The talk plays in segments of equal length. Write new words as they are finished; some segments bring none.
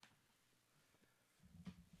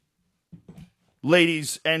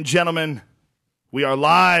Ladies and gentlemen, we are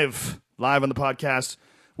live on the podcast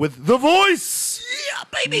with The Voice. Yeah,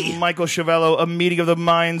 baby. Michael Schiavello, a meeting of the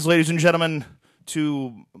minds, ladies and gentlemen.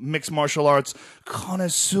 Two mixed martial arts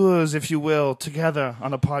connoisseurs, if you will, together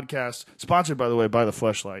on a podcast. Sponsored, by the way, by The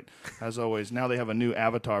Fleshlight. As always, now they have a new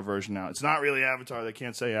Avatar version out. It's not really Avatar. They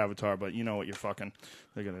can't say Avatar, but you know what you're fucking.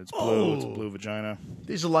 Look at it. It's blue. It's a blue vagina.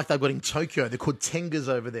 These are like they've got in Tokyo. They're called Tengas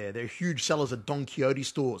over there. They're huge sellers at Don Quixote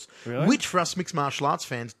stores. Really? Which, for us mixed martial arts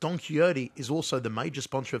fans, Don Quixote is also the major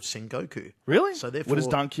sponsor of Sengoku. Really? So therefore, what is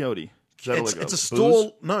Don Quixote? It's a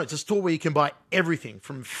store. No, it's a store where you can buy everything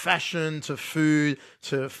from fashion to food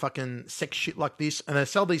to fucking sex shit like this. And they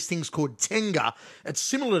sell these things called tenga. It's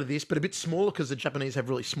similar to this, but a bit smaller because the Japanese have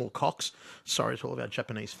really small cocks. Sorry to all of our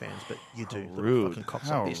Japanese fans, but you do. Rude. Fucking cocks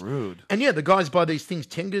How like this. rude. And yeah, the guys buy these things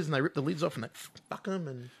tengas and they rip the lids off and they fuck them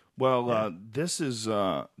and. Well, this is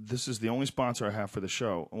the only sponsor I have for the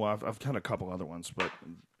show. Well, I've had a couple other ones, but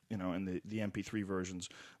you know, in the MP3 versions.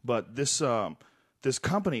 But this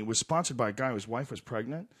company was sponsored by a guy whose wife was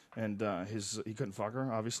pregnant, and he couldn't fuck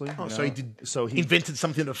her, obviously. Oh, so he invented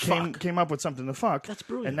something to fuck. Came up with something to fuck. That's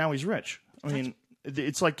brilliant. And now he's rich. I mean,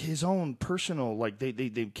 it's like his own personal. Like they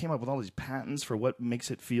came up with all these patents for what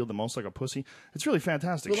makes it feel the most like a pussy. It's really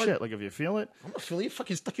fantastic shit. Like if you feel it. I'm not feeling you.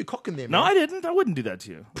 Fucking stuck your cock in there, man. No, I didn't. I wouldn't do that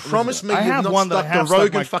to you. Promise me I you've have not one that I stuck have the Rogan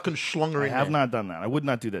stuck my- fucking schlonger in I have there. not done that. I would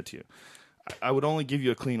not do that to you. I would only give you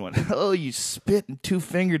a clean one. Oh, you spit and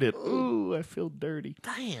two-fingered it. Ooh, I feel dirty.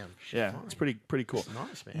 Damn. Yeah, it's pretty cool. It's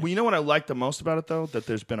nice, man. Well, you know what I like the most about it, though? That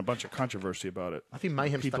there's been a bunch of controversy about it. I think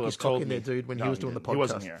Mayhem stuck his cock in there, dude, when he was doing the podcast. He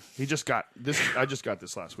wasn't here. He just got this. I just got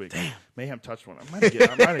this last week. Damn. Mayhem touched one. I might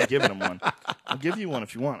have given him one. I'll give you one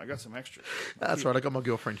if you want. I got some extras. That's right. I got my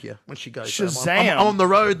girlfriend here. When she goes, Shazam. I'm on the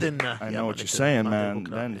road, then... I know what you're saying, man.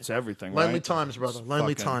 Then it's everything, Lonely right? times, brother.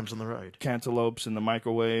 Lonely times on the road. Cantaloupes in the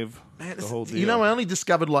microwave. Man, the whole deal. you know, I only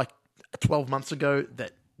discovered like 12 months ago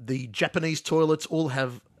that the Japanese toilets all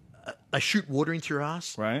have... they shoot water into your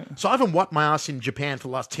ass. Right. So I haven't wiped my ass in Japan for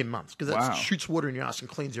the last 10 months because Wow. that shoots water in your ass and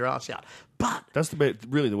cleans your ass out. But... That's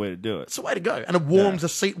really the way to do it. it's the way to go. And it warms, the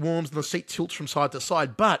seat warms, and the seat tilts from side to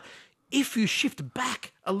side. But if you shift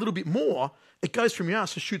back a little bit more, it goes from your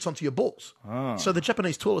ass and shoots onto your balls. Oh. So the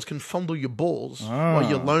Japanese toilets can fondle your balls while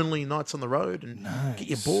you're lonely nights on the road and get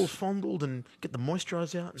your balls fondled and get the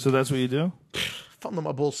moisturize out. And So that's what you do? fondle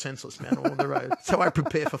my balls senseless, man, all on the road. That's how I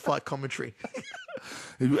prepare for fight commentary.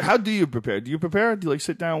 How do you prepare? Do you prepare? Do you like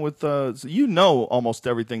sit down with? So you know almost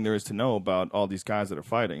everything there is to know about all these guys that are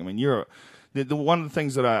fighting. I mean, you're the one of the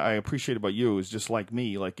things that I appreciate about you is just like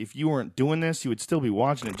me. Like if you weren't doing this, you would still be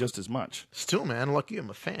watching it just as much. Still, man, like you, I'm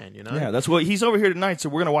a fan, you know? Yeah, that's what he's over here tonight. So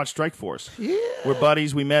we're gonna watch Strike Force. Yeah. We're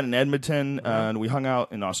buddies. We met in Edmonton and we hung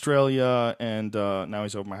out in Australia, and now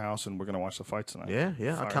he's over my house, and we're gonna watch the fights tonight. Yeah,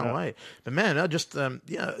 I Fired can't up. wait. But man, I just the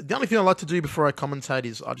only thing I like to do before I commentate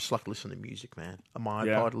is I just like to listen to music, man. On my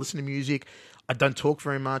iPod, listen to music. I don't talk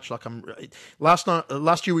very much. Like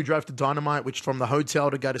last year we drove to Dynamite, which from the hotel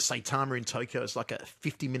to go to Saitama in Tokyo is like a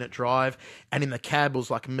 50-minute drive. And in the cab was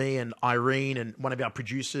like me and Irene and one of our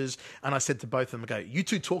producers. And I said to both of them, I go, you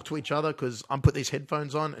two talk to each other because I'm put these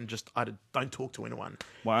headphones on and I don't talk to anyone.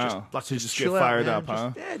 Wow. So you just get chill out, fired man. up,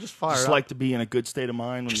 huh? Just fire Just up. like to be in a good state of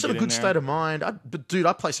mind. When Just you in get a good there. state of mind. But dude,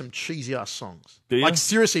 I play some cheesy ass songs. Do you? Like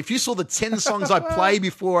seriously, if you saw the 10 songs I play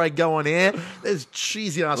before I go on air, there's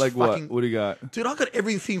cheesy ass Like fucking. what? What do you got? Dude, I got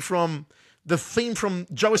everything from the theme from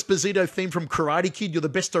Joe Esposito theme from Karate Kid, You're the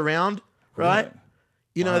Best Around, right? Really?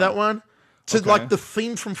 You know that one? To Okay. like the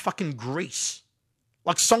theme from fucking Grease.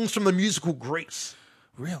 Like songs from the musical Grease.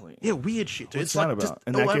 Really? Yeah, weird shit, dude. What's It's that like just about?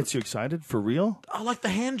 And all that over- gets you excited for real? I like the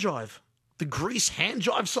hand jive. The Grease hand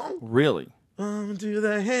jive song. Really? Do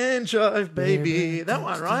the hand jive, baby. That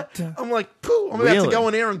one, right? I'm like, pooh, I'm about Really? to go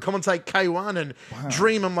on air and commentate K1 and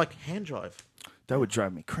Dream. I'm like, hand jive. That would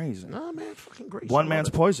drive me crazy. No, man, fucking Grease. One I love man's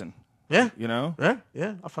it. poison. Yeah. You know?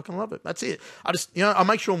 Yeah, I fucking love it. That's it. I just, I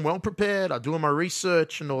make sure I'm well prepared. I do all my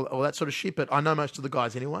research and all that sort of shit, but I know most of the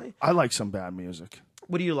guys anyway. I like some bad music.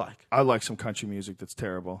 What do you like? I like some country music that's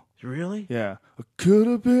terrible. Really? Yeah. I could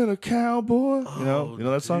have been a cowboy. You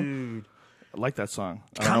know that song? Dude. I like that song.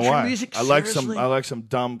 I don't Country know why. music? I like Seriously? some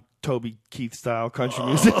dumb Toby Keith style country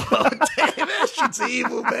music. Damn, that shit's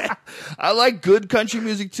evil, man. I like good country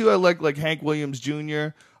music too. I like Hank Williams Jr.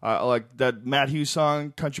 I like that Matt Hughes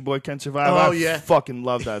song, "Country Boy Can Survive." Oh, I yeah. fucking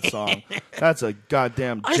love that song. That's a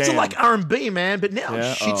goddamn jam. I used to like R&B, man, but now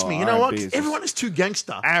Yeah? it shits Oh, me. You know what? R&B 'Cause is everyone is too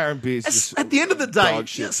gangster. R&B is just At the end of the day, dog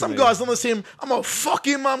shit to some me. guys on the scene, I'm gonna fuck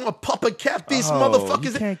him, I'm gonna pop a cap, this You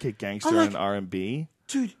motherfuckers. can't get gangster I'm like, in R&B.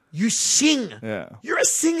 dude, you sing. Yeah. You're a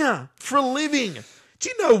singer for a living. Do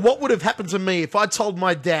you know what would have happened to me if I told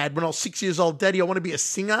my dad when I was 6 years old, Daddy, I want to be a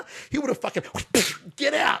singer? He would have fucking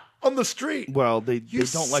get out on the street. Well, they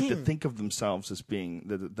don't like to think of themselves as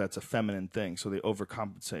being that's a feminine thing, so they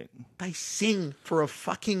overcompensate. They sing for a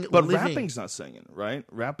fucking but living. Rapping's not singing, right?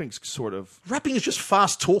 Rapping's sort of... Rapping is just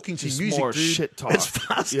fast talking to music, more dude. shit talk. It's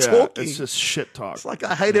fast talking. It's just shit talk. It's like,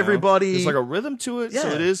 I hate everybody. There's like a rhythm to it, so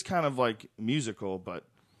it is kind of like musical, but...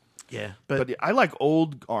 Yeah, but I like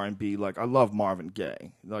old R&B. Like, I love Marvin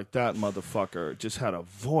Gaye. Like, that motherfucker just had a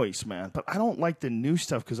voice, man. But I don't like the new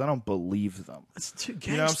stuff because I don't believe them. It's too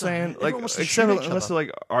gangster. You know what I'm saying? Like, except unless they're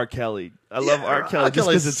like R. Kelly. I love R. Kelly just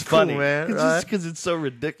because it's funny. Man, just because it's so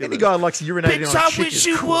ridiculous. Any guy likes urinating on a chick. I wish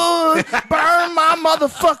you would burn my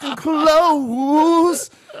motherfucking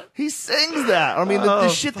clothes. He sings that. I mean, the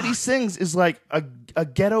shit that he sings is like a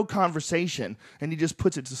ghetto conversation, and he just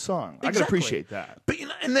puts it to song. Exactly. I can appreciate that. But, you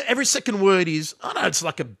know, and every second word is, I know it's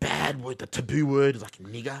like a bad word, the taboo word, like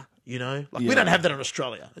nigger, you know? Like, we don't have that in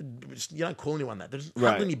Australia. You don't call anyone that. There's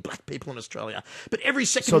hardly any black people in Australia. But every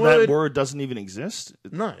second word... So that word doesn't even exist?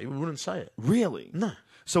 No, we wouldn't say it. Really? No.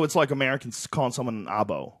 So it's like Americans calling someone an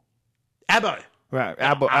abo. Abo. Right,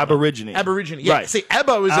 Aborigine. Aborigine, yeah. Right. See,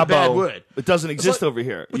 abo is a bad word. It doesn't exist over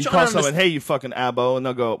here. You call someone, hey, you fucking abo, and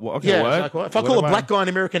they'll go, well, okay, what? Like, what? If I call a black guy an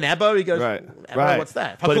American abo, he goes, right. What's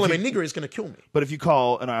that? If I call him a nigger, he's going to kill me. But if you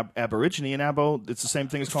call an Aborigine an abo, it's the same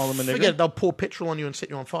thing as calling them a nigger? Forget it, they'll pour petrol on you and set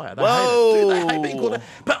you on fire. They hate it. Dude, they hate being called a...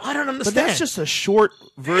 But I don't understand. But that's just a short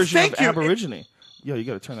version of Aborigine. Yo, you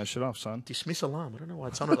got to turn that shit off, son. Dismiss alarm. I don't know why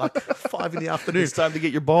it's on at like 5 in the afternoon. It's time to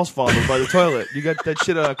get your balls fondled by the toilet. You got that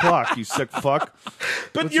shit on a clock, you sick fuck.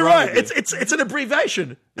 But What's you're right. It's an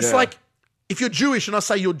abbreviation. It's like if you're Jewish and I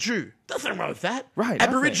say you're Jew, nothing wrong with that. Right.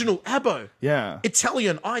 Aboriginal, abo. Yeah.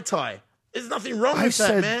 Italian, Itai. There's nothing wrong with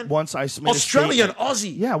said that, man. Once I made Australian,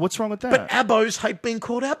 Aussie. Yeah, what's wrong with that? But abos hate being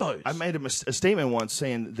called abos. I made a statement once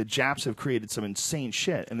saying the Japs have created some insane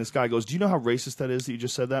shit. And this guy goes, do you know how racist that is that you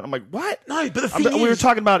just said that? I'm like, what? No, but the thing is... We were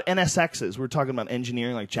talking about NSXs. We were talking about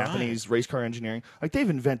engineering, like Japanese race car engineering. Like, they've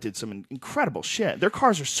invented some incredible shit. Their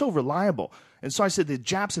cars are so reliable. And so I said, the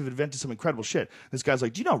Japs have invented some incredible shit. This guy's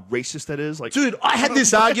like, do you know how racist that is? Like, dude, I had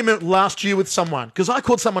this argument last year with someone because I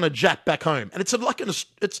called someone a Jap back home, and it's like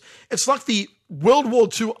it's like the World War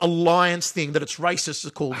II alliance thing that it's racist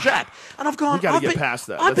to call Jap. And I've gone, I've get past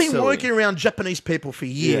that. I've been working around Japanese people for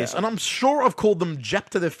years, and I'm sure I've called them Jap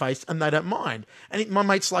to their face, and they don't mind. And my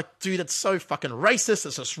mate's like, dude, that's so fucking racist.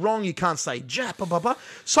 It's just wrong. You can't say Jap, blah, blah, blah.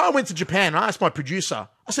 So I went to Japan, and I asked my producer,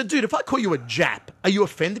 I said, dude, if I call you a Jap, are you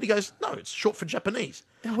offended? He goes, no, it's short for Japanese.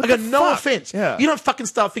 Yeah, I go, no offense. Yeah. You don't fucking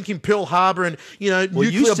start thinking Pearl Harbor and,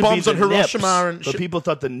 nuclear bombs on Hiroshima and shit. But people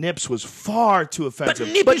thought the nips was far too offensive.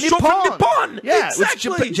 But is short for Nippon. Yeah,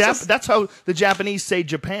 exactly. That's how the Japanese say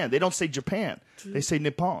Japan. They don't say Japan. They say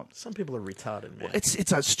Nippon. Some people are retarded, man.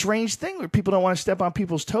 It's a strange thing where people don't want to step on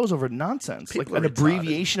people's toes over nonsense. Like an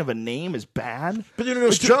abbreviation of a name is bad. But in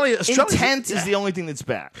Australia, intent is the only thing that's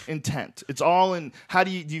bad. Intent. It's all in. How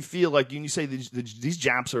do you feel like when you say these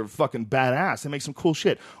Japs are fucking badass? They make some cool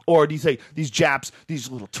shit. Or do you say these Japs,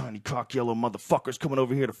 these little tiny cock yellow motherfuckers coming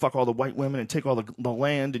over here to fuck all the white women and take all the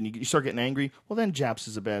land, and you start getting angry? Well, then Japs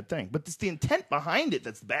is a bad thing. But it's the intent behind it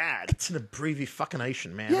that's bad. It's an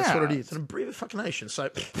abbreviation, man. Yeah. That's what it is. It's an abbreviation. So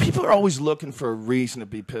people are always looking for a reason to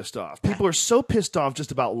be pissed off. People are so pissed off just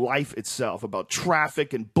about life itself, about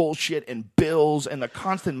traffic and bullshit and bills and the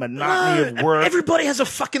constant monotony of work. Everybody has a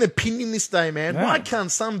fucking opinion this day, man. Yeah. Why can't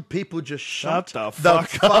some people just shut the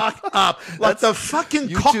fuck up? Like the fucking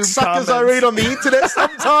cocksuckers I read on the internet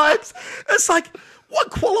sometimes. It's like,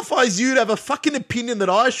 what qualifies you to have a fucking opinion that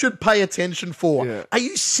I should pay attention for? Yeah. Are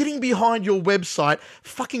you sitting behind your website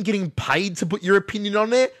fucking getting paid to put your opinion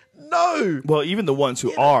on there? No. Well, even the ones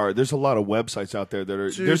who are, there's a lot of websites out there that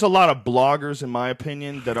are. Dude. There's a lot of bloggers, in my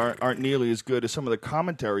opinion, that aren't nearly as good as some of the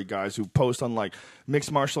commentary guys who post on like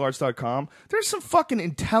mixedmartialarts.com. There's some fucking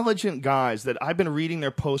intelligent guys that I've been reading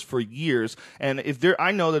their posts for years, and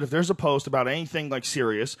I know that if there's a post about anything like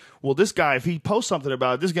serious, well, this guy, if he posts something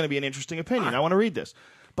about it, this is going to be an interesting opinion. I want to read this.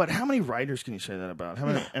 But how many writers can you say that about? How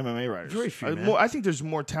many MMA writers? Very few, man. I think there's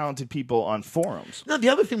more talented people on forums. No, the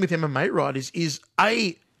other thing with MMA writers is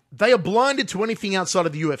they are blinded to anything outside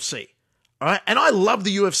of the UFC. All right? And I love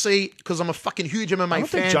the UFC because I'm a fucking huge MMA fan. I don't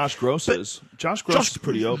think Josh Gross is. Josh Gross is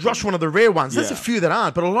pretty open. Josh, one of the rare ones. There's a few that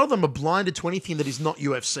aren't, but a lot of them are blinded to anything that is not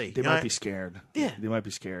UFC. They might be scared. Yeah. They might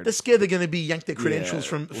be scared. They're scared they're going to be yanked their credentials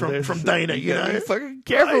from Dana, you know? Be fucking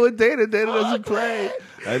careful with Dana. Dana doesn't play.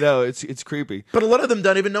 I know it's creepy. But a lot of them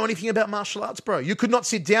don't even know anything about martial arts, bro. You could not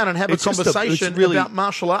sit down and have a conversation about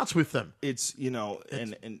martial arts with them. It's,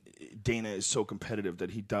 and Dana is so competitive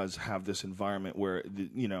that he does have this environment where,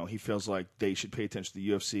 he feels like they should pay attention to the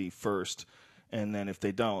UFC first. And then if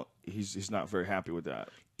they don't, he's not very happy with that.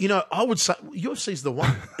 I would say UFC's the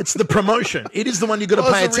one. It's the promotion. It is the one you got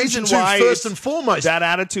to pay attention to first and foremost. That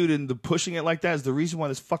attitude and the pushing it like that is the reason why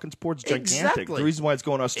this fucking sport's gigantic. Exactly. The reason why it's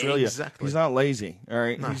going to Australia. Exactly. He's not lazy. All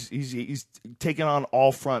right. No. He's taking on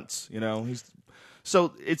all fronts.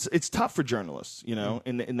 So it's tough for journalists.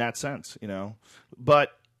 In that sense.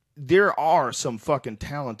 But there are some fucking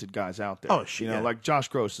talented guys out there. Oh shit. Like Josh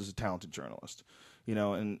Gross is a talented journalist.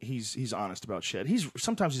 And he's honest about shit.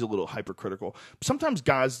 Sometimes he's a little hypercritical. Sometimes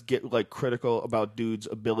guys get like critical about dudes'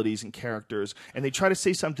 abilities and characters, and they try to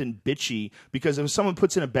say something bitchy because if someone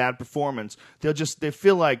puts in a bad performance, they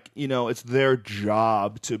feel like it's their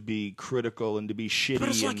job to be critical and to be shitty. But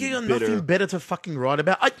it's like you got bitter. nothing better to fucking write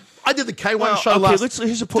about. I did the K1 show last.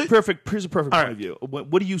 Here's a perfect point of view.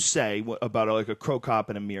 What do you say about like a Crow Cop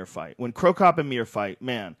and a Mir fight? When Crow Cop and Mir fight,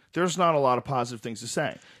 man, there's not a lot of positive things to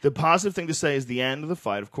say. The positive thing to say is the end of the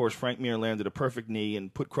fight. Of course, Frank Mir landed a perfect knee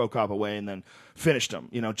and put Crow Cop away and then finished him,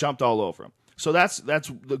 jumped all over him. So that's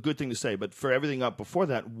the good thing to say. But for everything up before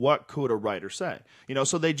that, what could a writer say?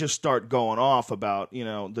 So they just start going off about,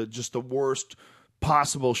 the worst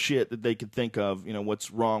possible shit that they could think of,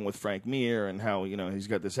 what's wrong with Frank Mir and how, he's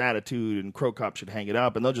got this attitude and Crow Cop should hang it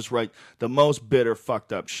up. And they'll just write the most bitter,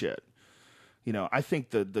 fucked up shit. I think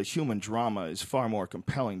the human drama is far more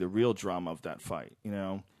compelling, the real drama of that fight,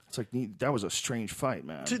 It's like, that was a strange fight,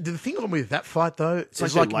 man. Dude, the thing with that fight, though, it's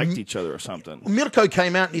like they liked each other or something. Mirko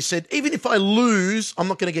came out and he said, even if I lose, I'm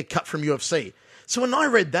not going to get cut from UFC. So when I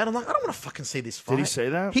read that, I'm like, I don't want to fucking see this fight. Did he say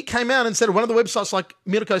that? He came out and said, one of the websites, like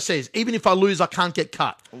Mirko says, even if I lose, I can't get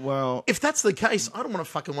cut. Well, if that's the case, I don't want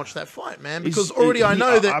to fucking watch that fight, man, because I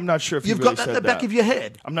know that I'm not sure if you've really got that in the back of your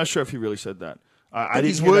head. I'm not sure if he really said that. I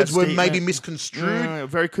his words were maybe misconstrued.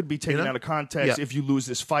 Very could be taken out of context. Yeah. If you lose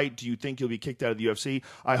this fight, do you think you'll be kicked out of the UFC?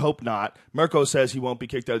 I hope not. Mirko says he won't be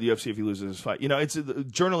kicked out of the UFC if he loses this fight. It's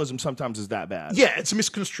journalism sometimes is that bad. Yeah, it's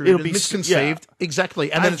misconstrued. It'll be misconceived. Yeah.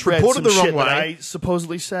 Exactly. And then it's reported the wrong way. That I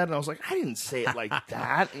supposedly said, and I was like, I didn't say it like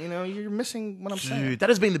that. You're missing what I'm saying. Dude, that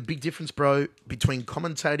has been the big difference, bro, between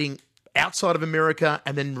commentating outside of America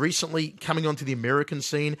and then recently coming onto the American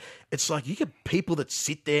scene. It's like you get people that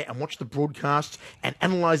sit there and watch the broadcasts and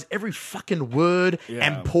analyze every fucking word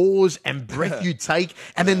and pause and breath you take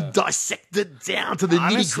and then dissect it down to the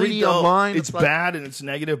nitty-gritty online. It's bad and it's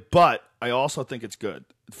negative, but I also think it's good.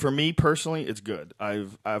 For me personally, it's good.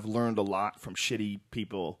 I've learned a lot from shitty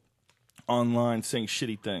people online saying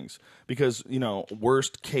shitty things because,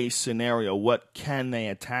 worst case scenario, what can they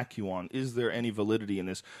attack you on? Is there any validity in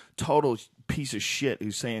this total piece of shit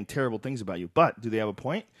who's saying terrible things about you? But do they have a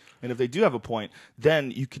point? And if they do have a point,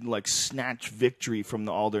 then you can snatch victory from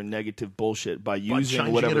all their negative bullshit by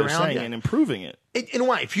using whatever they're saying and improving it. In a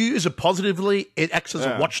way, if you use it positively, it acts as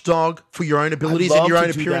a watchdog for your own abilities and your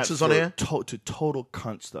own appearances on air. To total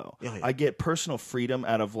cunts, though. Yeah. I get personal freedom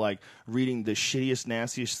out of reading the shittiest,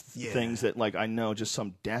 nastiest things that I know just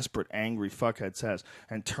some desperate, angry fuckhead says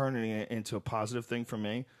and turning it into a positive thing for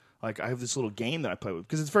me. I have this little game that I play with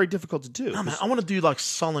because it's very difficult to do. No, man, I want to do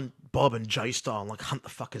Silent Bob and Jay style and hunt the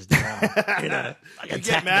fuckers down. You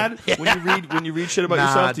get mad when you read shit about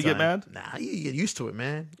yourself. Do you get mad? Nah, you get used to it,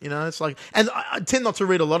 man. It's and I tend not to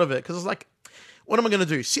read a lot of it because it's what am I going to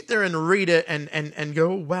do? Sit there and read it and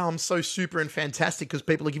go, oh, wow, I'm so super and fantastic because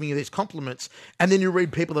people are giving you these compliments, and then you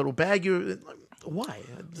read people that will bag you. Why?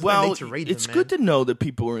 Well, need to read it's them, good to know that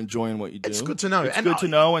people are enjoying what you do. It's good to know. It's good to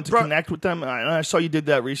know and to connect with them. I saw you did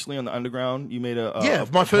that recently on the Underground. You made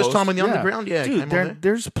my first time on the Underground. Yeah, dude,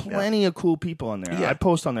 there's plenty of cool people on there. Yeah. I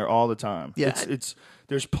post on there all the time. Yeah,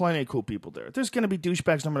 there's plenty of cool people there. There's going to be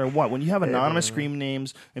douchebags no matter what. When you have anonymous scream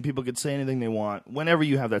names and people can say anything they want, whenever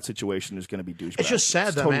you have that situation, there's going to be douchebags. It's just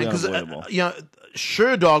sad though, man, because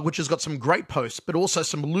Sherdog, which has got some great posts, but also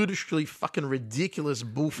some ludicrously fucking ridiculous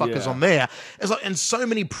bullfuckers on there. And so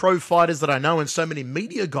many pro fighters that I know and so many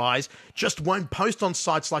media guys just won't post on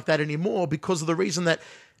sites like that anymore because of the reason that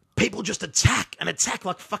people just attack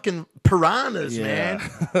like fucking piranhas, man.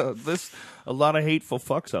 A lot of hateful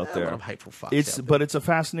fucks out there. A lot of hateful fucks. But it's a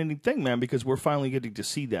fascinating thing, man, because we're finally getting to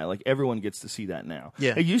see that. Like, everyone gets to see that now.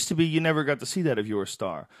 Yeah. It used to be you never got to see that if you were a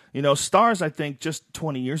star. You know, stars, I think, just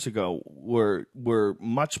 20 years ago were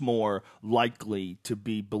much more likely to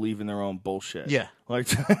be believing their own bullshit. Yeah. Like,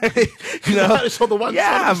 you know, I saw the one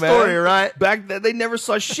side of the story, right? Back then, they never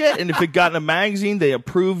saw shit, and if it got in a magazine, they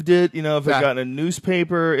approved it. You know, if it got in a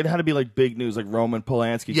newspaper, it had to be like big news, like Roman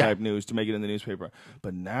Polanski type news to make it in the newspaper.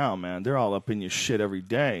 But now, man, they're all up in your shit every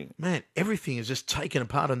day. Man, everything is just taken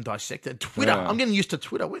apart and dissected. Twitter, I'm getting used to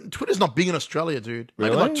Twitter. Twitter's not big in Australia, dude.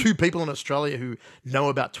 Maybe like 2 people in Australia who know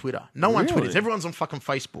about Twitter. No one Twitters. Everyone's on fucking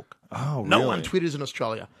Facebook. Oh, no one Twitters in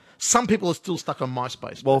Australia. Some people are still stuck on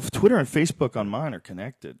MySpace. Well, Twitter and Facebook on mine are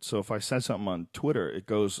connected. So if I said something on Twitter, it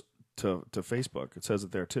goes to Facebook. It says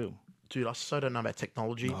it there too. Dude, I so don't know about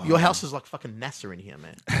technology. Your house is like fucking NASA in here,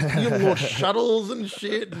 man. You launch shuttles and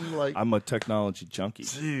shit. And like, I'm a technology junkie.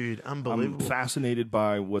 Dude, unbelievable. I'm fascinated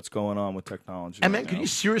by what's going on with technology. And man, could you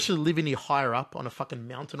seriously live any higher up on a fucking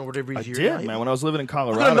mountain or whatever it is? I did, man. When I was living in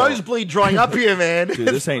Colorado. I've got a nosebleed drying up here, man. Dude,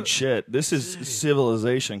 this ain't shit. This is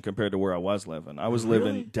civilization compared to where I was living. I was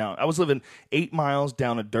living 8 miles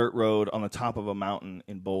down a dirt road on the top of a mountain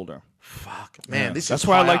in Boulder. Fuck, man, that's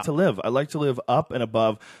where I like to live. I like to live up and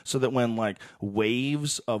above, so that when like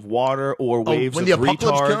waves of water or waves when of the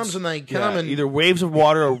apocalypse retards comes and they come and either waves of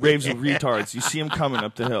water or waves of retards, you see them coming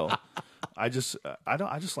up the hill. I just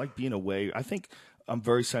like being away. I think I'm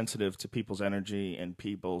very sensitive to people's energy and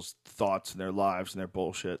people's thoughts and their lives and their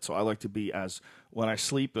bullshit. So I like to be when I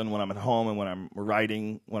sleep and when I'm at home and when I'm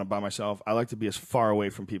writing, when I'm by myself, I like to be as far away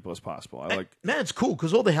from people as possible. Man, it's cool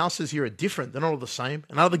because all the houses here are different. They're not all the same.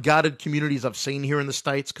 And other guarded communities I've seen here in the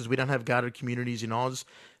States, because we don't have guarded communities in Oz,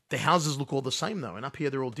 the houses look all the same though. And up here,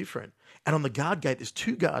 they're all different. And on the guard gate, there's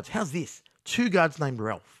 2 guards. How's this? 2 guards named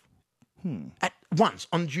Ralph. At once,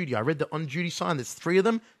 on duty. I read the on duty sign. There's 3 of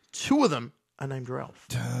them. 2 of them are named Ralph.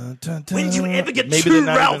 Dun, dun, dun. When did you ever get Maybe 2 they're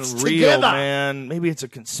not Ralphs even real, together? man. Maybe it's a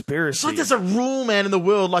conspiracy. It's like there's a rule, man, in the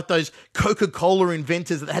world, like those Coca-Cola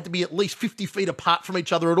inventors that had to be at least 50 feet apart from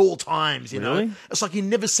each other at all times, you know? It's like you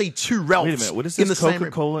never see 2 Ralphs. Wait a minute. What is in this? the same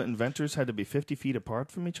Coca-Cola inventors had to be 50 feet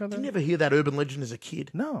apart from each other? You never hear that urban legend as a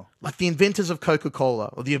kid? No. Like the inventors of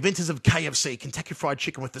Coca-Cola or the inventors of KFC, Kentucky Fried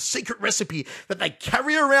Chicken, with the secret recipe that they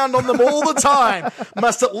carry around on them all the time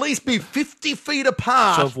must at least be 50 feet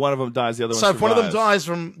apart. So if one of them dies, the other one So survives. if one of them dies,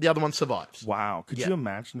 the other one survives. Wow. Could you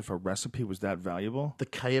imagine if a recipe was that valuable? The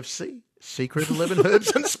KFC secret 11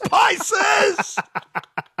 herbs and spices.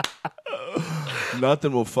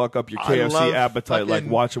 Nothing will fuck up your KFC appetite like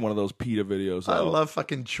watching one of those PETA videos. I love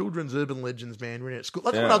fucking children's urban legends, man. When at school,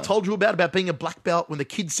 like the one I told you about being a black belt. When the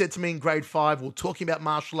kid said to me in grade 5, we're talking about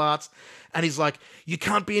martial arts, and he's like, "You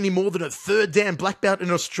can't be any more than a 3rd dan black belt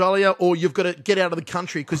in Australia, or you've got to get out of the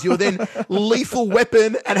country because you're then lethal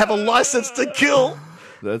weapon and have a license to kill."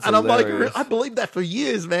 That's and hilarious. I'm like, I believed that for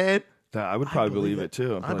years, man. I would probably believe it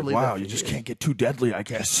too. I'm like, wow, you just can't get too deadly, I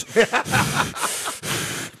guess.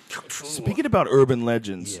 Speaking about urban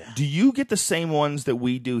legends, do you get the same ones that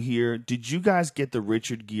we do here? Did you guys get the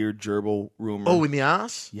Richard Gere gerbil rumor? Oh, in the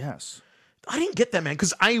ass? Yes. I didn't get that, man,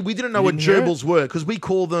 because we didn't know what gerbils were, because we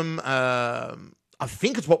call them, I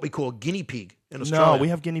think it's what we call guinea pig in Australia. No, we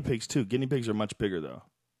have guinea pigs too. Guinea pigs are much bigger though.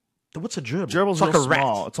 What's a gerbil? Gerbil's like real a rat.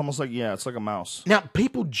 small. It's almost like it's like a mouse. Now,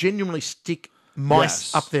 people genuinely stick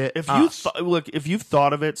mice up their ass. If you've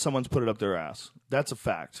thought of it, someone's put it up their ass. That's a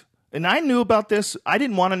fact. And I knew about this. I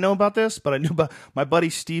didn't want to know about this, but I knew about my buddy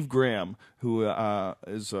Steve Graham, who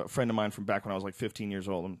is a friend of mine from back when I was like 15 years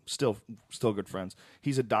old. I'm still good friends.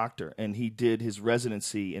 He's a doctor, and he did his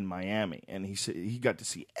residency in Miami, and he got to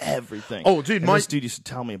see everything. Oh, dude, this dude used to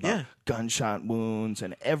tell me about gunshot wounds,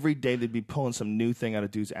 and every day they'd be pulling some new thing out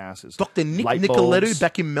of dudes' asses. Dr. Nick Nicoletto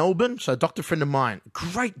back in Melbourne, so a doctor friend of mine,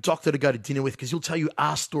 great doctor to go to dinner with because he'll tell you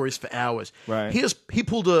ass stories for hours. Right. He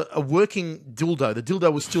pulled a working dildo. The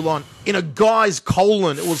dildo was still on. In a guy's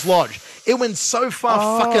colon, it was lodged. It went so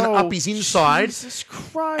far fucking up his inside, Jesus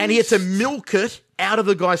Christ. and he had to milk it out of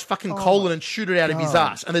the guy's fucking colon and shoot it out of his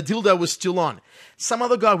ass. And the dildo was still on. Some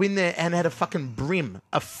other guy went there and had a fucking brim,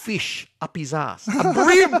 a fish up his ass. A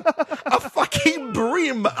brim! A fucking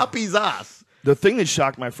brim up his ass. The thing that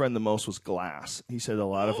shocked my friend the most was glass. He said a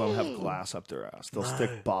lot of them have glass up their ass. They'll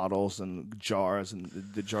stick bottles and jars, and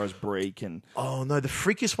the jars break. And oh, no, the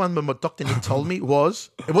freakiest one that Dr. Nick told me it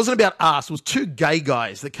wasn't about ass. It was 2 gay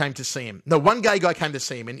guys that came to see him. No, one gay guy came to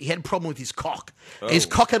see him, and he had a problem with his cock. Oh. His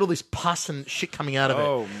cock had all this pus and shit coming out of it.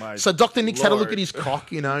 Oh, my So Dr. Nick's had a look Lord. at his cock,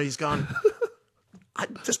 he's going... I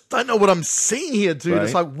just don't know what I'm seeing here, dude. Right.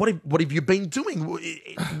 It's like, what have you been doing?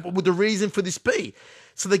 What would the reason for this be?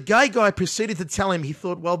 So the gay guy proceeded to tell him, he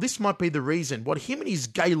thought, well, this might be the reason. What him and his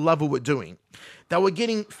gay lover were doing, they were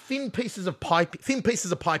getting thin pieces of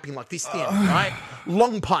piping like this thin, right?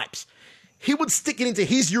 Long pipes. He would stick it into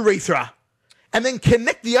his urethra and then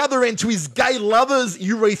connect the other end to his gay lover's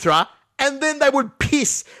urethra, and then they would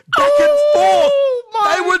piss back and forth.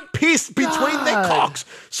 They would piss between their cocks.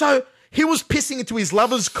 So he was pissing into his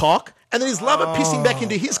lover's cock, and then his lover pissing back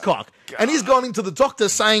into his cock. God. And he's gone into the doctor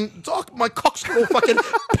saying, Doc, my cock's all fucking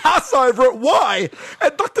pass over it. Why?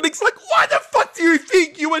 And Dr. Nick's like, why the fuck do you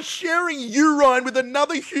think you are sharing urine with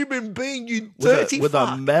another human being, you dirty with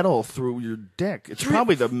fuck? a metal through your dick. It's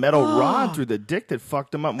probably the metal rod through the dick that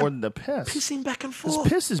fucked him up more than the piss. Pissing back and forth.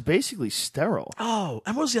 His piss is basically sterile. Oh,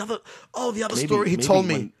 and what was the other? Oh, the other story he told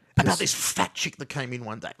me about this fat chick that came in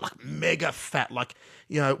one day, like mega fat, like,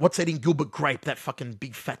 you know, what's eating Gilbert Grape, that fucking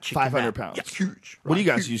big fat chick. 500 pounds. Yeah, huge. Right? What do you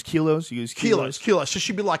guys use? Kilos? You use kilos? Kilos. So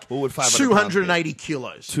she'd be like what would 500 280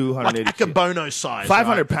 kilos. 280 like Akabono size.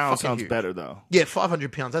 500 right? pounds Fucking sounds huge. better, though. Yeah,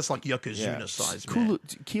 500 pounds. That's like Yokozuna size, man.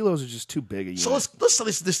 Kilos are just too big a unit. So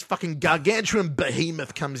this fucking gargantuan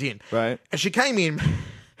behemoth comes in. Right. And she came in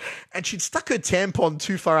and she'd stuck her tampon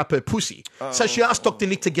too far up her pussy. So she asked Dr.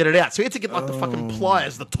 Nick to get it out. So he had to get like the fucking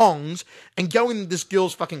pliers, the tongs, and go in this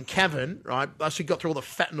girl's fucking cavern, right? She got through all the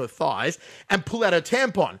fat in her thighs and pull out her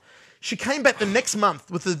tampon. She came back the next month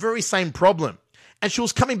with the very same problem. And she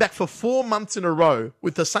was coming back for 4 months in a row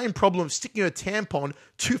with the same problem of sticking her tampon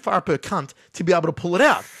too far up her cunt to be able to pull it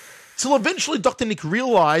out. So eventually Dr. Nick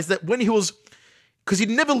realized that when he was... Because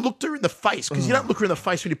he'd never looked her in the face, because you don't look her in the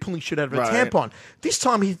face when you're pulling shit out of a tampon. This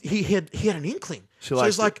time he had an inkling. So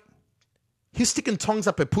he's like, he's sticking tongs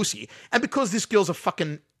up her pussy. And because this girl's a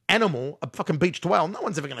fucking animal, a fucking beached whale, no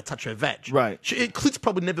one's ever going to touch her vag. Right. Clit's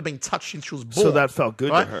probably never been touched since she was born. So that felt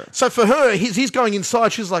good to her. So for her, he's going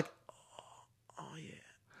inside. She's like, oh yeah.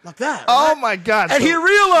 Like that. Oh right? my God. And he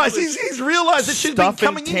realized, he's realized that she's been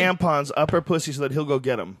coming in. tampons up her pussy so that he'll go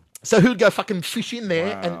get them. So who'd go fucking fish in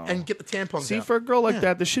there and get the tampons out? See, for a girl like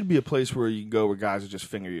that, there should be a place where you can go where guys will just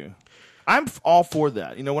finger you. I'm all for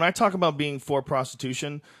that. You know, when I talk about being for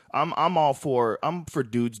prostitution, I'm for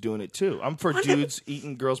dudes doing it too. I'm for dudes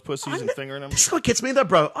eating girls' pussies and fingering them. This is what gets me though,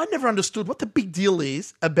 bro. I never understood what the big deal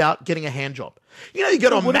is about getting a hand job. You know, you go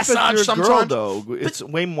to a massage sometimes. Girl, though, it's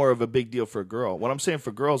way more of a big deal for a girl. What I'm saying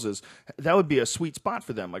for girls is that would be a sweet spot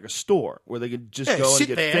for them, like a store where they could just go and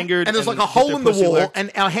get fingered. And there's like a hole in the wall, and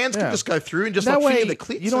our hands can just go through and just that like way, finger the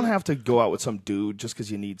clits. You don't have to go out with some dude just because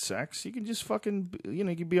you need sex. You can just fucking, you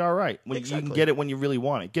can be all right. You can get it when you really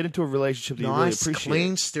want it. Get into a relationship that you really appreciate. Nice,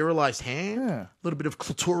 clean, sterilized hand. Yeah. A little bit of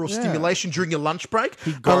clitoral stimulation during your lunch break.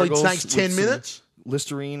 Only takes 10 minutes.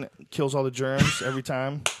 Listerine kills all the germs every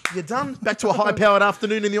time. You're done. Back to a high-powered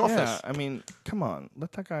afternoon in the office. Yeah, I mean, come on.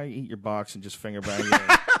 Let that guy eat your box and just finger bang you.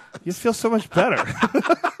 You feel so much better.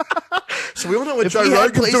 So we all know what Joe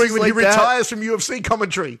Rogan's doing when he retires from UFC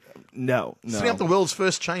commentary. No. Setting up the world's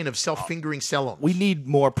first chain of self-fingering salons. We need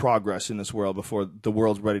more progress in this world before the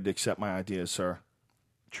world's ready to accept my ideas, sir.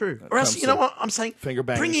 True. Or else, you know what I'm saying? Finger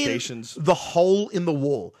banging bring in stations. The hole in the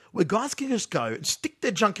wall where guys can just go and stick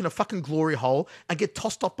their junk in a fucking glory hole and get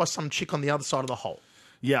tossed off by some chick on the other side of the hole.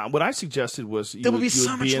 Yeah, what I suggested was there would be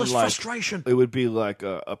so much less frustration. It would be like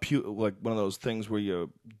like one of those things where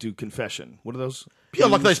you do confession. What are those? Yeah,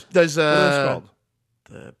 like those. What are those called?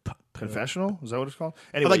 The confessional? Is that what it's called?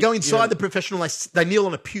 Anyway, they go inside the professional. They kneel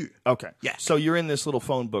on a pew. Okay. Yeah. So you're in this little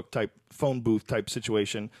phone booth type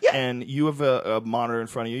situation, and you have a monitor in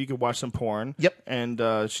front of you. You can watch some porn. Yep.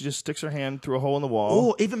 And she just sticks her hand through a hole in the wall.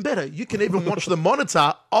 Or even better, you can even watch the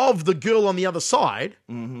monitor of the girl on the other side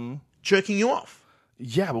jerking you off.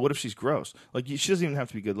 Yeah, but what if she's gross? Like, she doesn't even have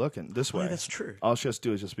to be good looking this way. Yeah, that's true. All she has to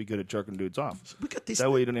do is just be good at jerking dudes off. We got this.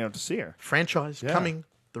 That way you don't even have to see her. Franchise coming.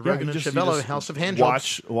 The Rogan and Schiavello House of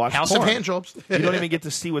Handjobs. Watch House porn. of Handjobs. You don't even get to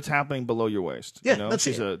see what's happening below your waist. Yeah, you know? that's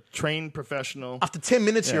She's it. a trained professional. After 10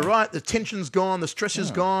 minutes, you're right. The tension's gone. The stress is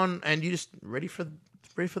gone. And you're just ready for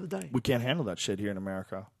the day. We can't handle that shit here in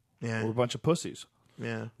America. Yeah. We're a bunch of pussies.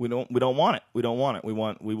 Yeah. We don't want it. We don't want it. We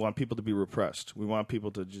want people to be repressed. We want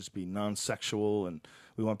people to just be non-sexual, and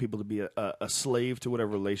we want people to be a slave to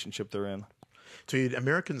whatever relationship they're in. Dude,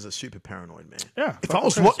 Americans are super paranoid, man. Yeah.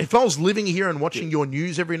 If I was living here and watching your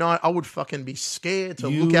news every night, I would fucking be scared to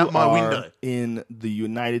look out my window. In the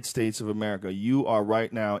United States of America, you are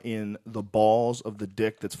right now in the balls of the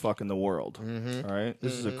dick that's fucking the world. All right,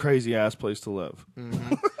 this is a crazy ass place to live.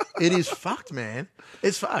 It is fucked, man.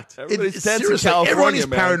 It's fucked. Everybody's tense in Seriously, California, everyone is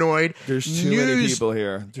man. paranoid. There's too many people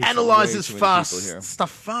here. There's Analyzes way too many people here.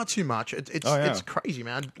 stuff far too much. It's crazy,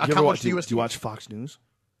 man. I Do can't watch the US. Do you watch Fox News?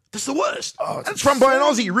 That's the worst. Oh, it's run by an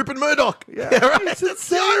Aussie, Rupert Murdoch. Yeah, right. it's That's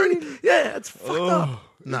the irony. Yeah, it's fucked up.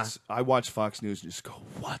 No, I watch Fox News and just go,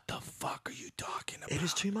 "What the fuck are you talking about?" it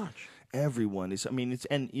is too much. Everyone is. I mean,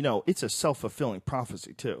 it's a self-fulfilling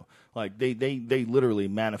prophecy too. Like they literally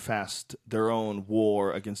manifest their own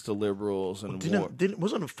war against the liberals and war.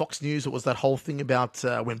 Wasn't it Fox News? It was that whole thing about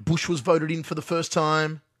when Bush was voted in for the first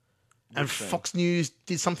time, and Fox News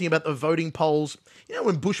did something about the voting polls. You know,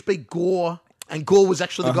 when Bush beat Gore, and Gore was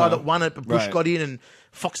actually the guy that won it, but Bush got in, and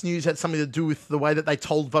Fox News had something to do with the way that they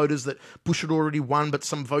told voters that Bush had already won, but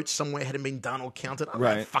some votes somewhere hadn't been done or counted. I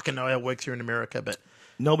don't fucking know how it works here in America, but.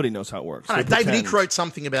 Nobody knows how it works. David Icke wrote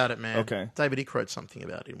something about it, man. Okay. David Icke wrote something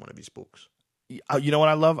about it in one of his books. You know what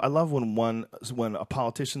I love? I love when a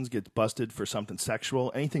politician gets busted for something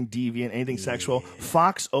sexual, anything deviant, anything sexual.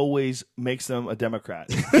 Fox always makes them a Democrat.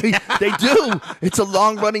 They do. It's a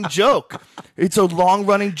long-running joke. It's a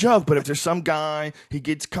long-running joke. But if there's some guy, he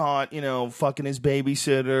gets caught, fucking his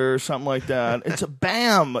babysitter or something like that, it's a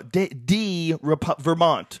bam,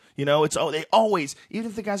 Vermont. They always,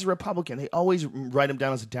 even if the guy's a Republican, they always write him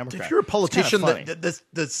down as a Democrat. If you're a politician,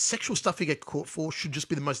 the sexual stuff you get caught for should just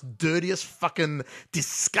be the most dirtiest, fucking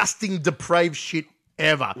disgusting, depraved shit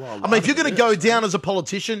ever. Well, I mean, if you're going to go down as a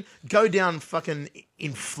politician, go down fucking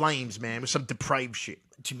in flames, man, with some depraved shit.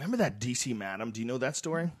 Do you remember that D.C. madam? Do you know that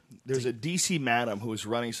story? There's a D.C. madam who was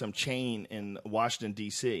running some chain in Washington,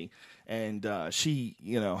 D.C., and she,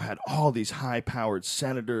 had all these high-powered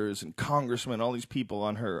senators and congressmen, all these people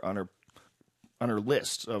on her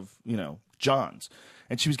list of, Johns,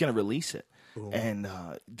 and she was going to release it. Ooh. And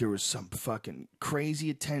there was some fucking crazy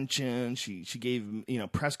attention. She gave,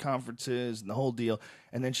 press conferences and the whole deal,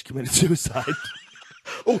 and then she committed suicide.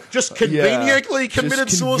 Oh, just conveniently committed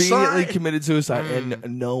suicide.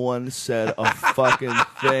 And no one said a fucking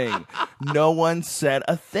thing. No one said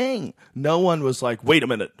a thing. No one was like, wait a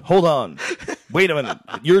minute, hold on. Wait a minute.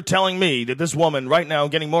 You're telling me that this woman right now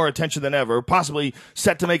getting more attention than ever, possibly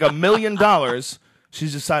set to make $1 million,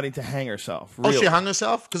 she's deciding to hang herself. Really. Oh, she hung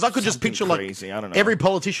herself? Because I could just picture crazy. I don't know. Every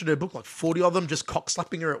politician in her book, like 40 of them, just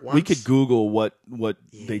cock-slapping her at once. We could Google what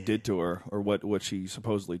they did to her or what she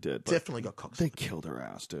supposedly did. Definitely got cock-slapped. They killed her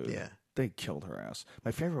ass, dude. Yeah. They killed her ass.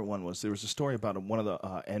 My favorite one was there was a story about one of the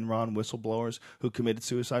Enron whistleblowers who committed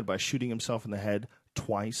suicide by shooting himself in the head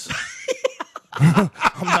twice. I'm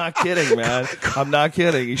not kidding, man. I'm not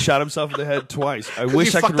kidding. He shot himself in the head twice. I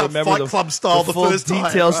wish I could remember the full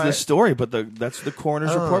details of the story, but that's the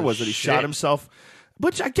coroner's report was that he shot himself,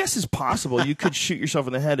 which I guess is possible. You could shoot yourself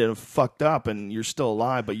in the head and have fucked up, and you're still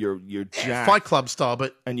alive, but you're jacked. Fight Club style,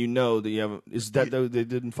 but and that you have. Is that though they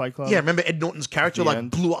did in Fight Club? Yeah, remember Ed Norton's character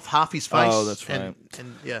blew off half his face. Oh, that's right.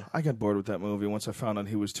 And yeah, I got bored with that movie once I found out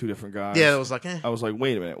he was two different guys. Yeah, it was like, I was like,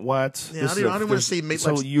 wait a minute, what? Yeah, I didn't want to see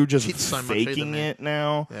Meatloaf. So you're just so faking it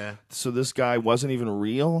now? Yeah. So this guy wasn't even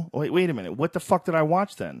real? Wait a minute. What the fuck did I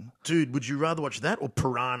watch then? Dude, would you rather watch that or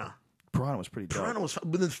Piranha? Piranha was pretty dope. Piranha was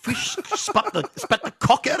when the fish spat the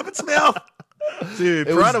cock out of its mouth. Dude,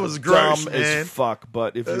 Piranha was gross, dumb man. as fuck,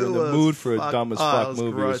 but if you're in the mood for a dumb as fuck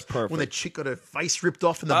movie, it was perfect. When the chick got her face ripped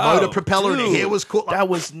off and the motor propeller and her hair was caught. That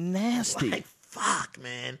was nasty. Like, fuck,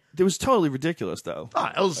 man. It was totally ridiculous, though.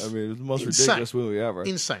 It was the most ridiculous movie ever.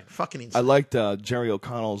 Insane. Fucking insane. I liked Jerry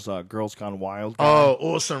O'Connell's Girls Gone Wild. Oh,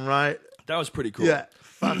 awesome, right? That was pretty cool. Yeah,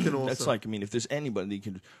 fucking awesome. That's like, if there's anybody that you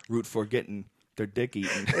can root for getting their dick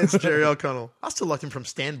eaten. It's Jerry O'Connell. I still liked him from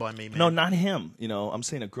Stand By Me, man. No, not him. I'm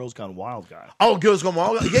saying a Girls Gone Wild guy. Oh, Girls Gone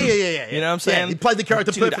Wild? Yeah. You know what I'm saying? Yeah, he played the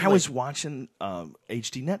character perfectly. I was watching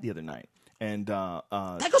HDNet the other night. And they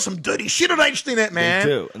got some dirty shit on HDNet, man.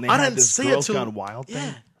 They do. And they I had didn't this see Girls it till Gone Wild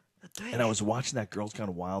thing. And I was watching that Girls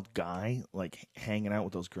Gone Wild guy, like, hanging out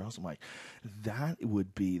with those girls. I'm like, that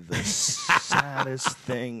would be the saddest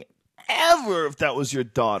thing ever if that was your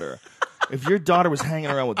daughter. If your daughter was hanging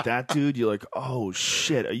around with that dude, you're like, oh,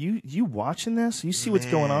 shit. Are you watching this? You see what's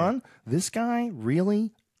going on? This guy?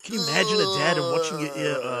 Really? Can you imagine a dad and watching it?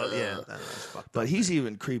 Yeah. But he's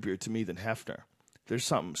even creepier to me than Hefner. There's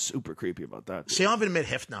something super creepy about that. See, I haven't met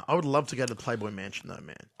Hefner. I would love to go to the Playboy Mansion, though,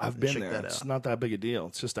 man. I've been there. It's not that big a deal.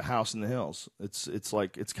 It's just a house in the hills. It's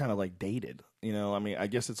kind of like dated. I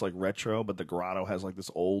guess it's like retro, but the grotto has like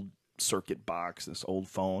this old circuit box, this old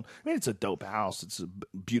phone. It's a dope house. It's a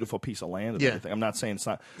beautiful piece of land and everything. I'm not saying it's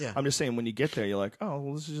not. Yeah. I'm just saying when you get there, you're like, oh,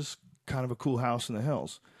 well, this is just kind of a cool house in the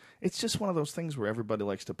hills. it's just one of those things where everybody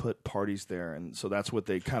likes to put parties there, and so that's what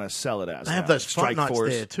they kind of sell it as. They have those fight nights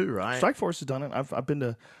there too, right? Strike Force has done it. I've been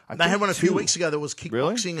to. They had one a few weeks ago that was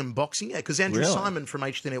kickboxing and boxing. Yeah, because Andrew Simon from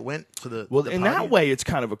HDNet went to the. Well, the in party. that way, it's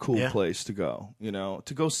kind of a cool place to go. You know,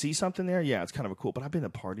 to go see something there. Yeah, it's kind of a cool. But I've been to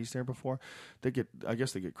parties there before. I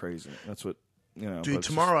guess they get crazy. That's what. You know, dude,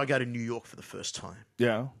 tomorrow I go to New York for the first time.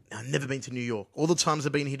 Yeah. I've never been to New York. All the times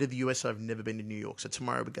I've been here to the US, I've never been to New York. So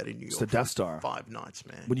tomorrow we go to New York. It's the Death Star. 5 nights,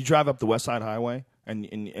 man. When you drive up the West Side Highway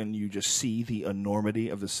and you just see the enormity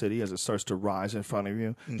of the city as it starts to rise in front of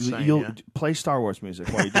you, you'll play Star Wars music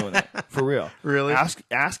while you're doing it. For real. Really?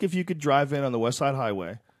 Ask if you could drive in on the West Side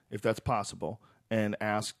Highway, if that's possible. And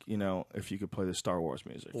ask, if you could play the Star Wars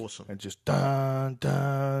music. Awesome. And just dun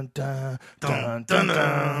dun dun dun dun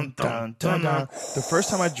dun dun dun dun. The first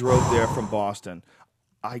time I drove there from Boston,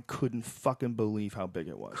 I couldn't fucking believe how big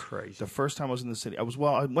it was. Crazy. The first time I was in the city, I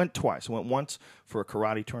went twice. I went once for a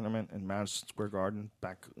karate tournament in Madison Square Garden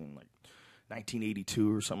back in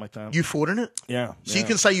 1982 or something like that. You fought in it? Yeah. So you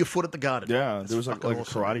can say you fought at the Garden. Yeah, there was like a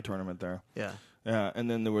karate tournament there. Yeah. Yeah, and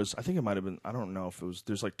then there was, I think it might have been, I don't know if it was,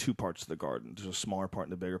 there's like 2 parts to the garden. There's a smaller part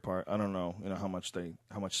and a bigger part. I don't know, how much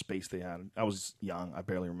space they had. I was young, I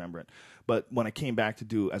barely remember it. But when I came back to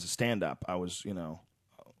do as a stand-up, I was,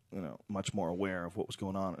 much more aware of what was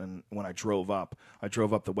going on. And when I drove up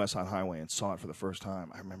the West Side Highway and saw it for the first time.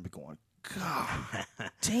 I remember going, God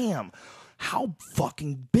damn, how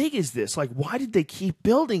fucking big is this? Like, why did they keep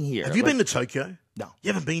building here? Have you been to Tokyo? No.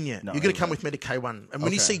 You haven't been yet. No, you're going to come with me to K1. And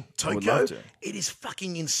when you see Tokyo, it is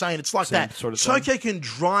fucking insane. It's like that. Sort of Tokyo can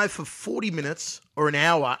drive for 40 minutes or an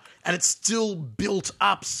hour and it's still built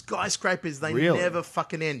up. Skyscrapers, they never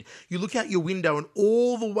fucking end. You look out your window and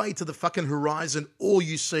all the way to the fucking horizon, all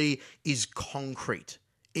you see is concrete.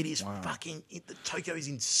 It is fucking... Tokyo is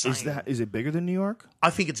insane. Is it bigger than New York? I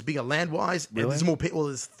think it's bigger land-wise. Really? There's more people.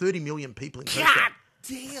 There's 30 million people in Tokyo. God damn.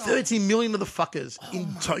 30 million of the fuckers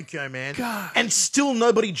in Tokyo, man. God. And still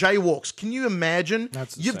nobody jaywalks. Can you imagine?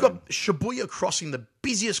 That's You've got Shibuya Crossing, the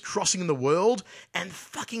busiest crossing in the world, and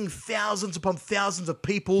fucking thousands upon thousands of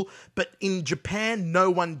people. But in Japan, no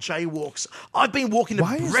one jaywalks. I've been walking to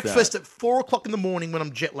breakfast at 4 o'clock in the morning when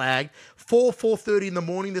I'm jet lagged. 4:30 in the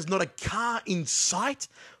morning. There's not a car in sight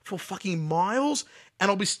for fucking miles. And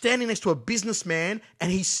I'll be standing next to a businessman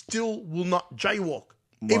and he still will not jaywalk.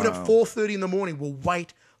 Even at 4:30 in the morning, we'll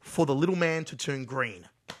wait for the little man to turn green.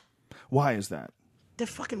 Why is that? They're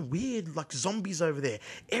fucking weird, like zombies over there.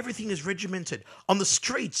 Everything is regimented. On the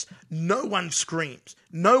streets, no one screams.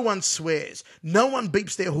 No one swears. No one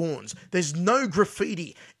beeps their horns. There's no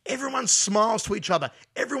graffiti. Everyone smiles to each other.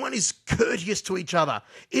 Everyone is courteous to each other.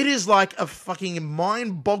 It is like a fucking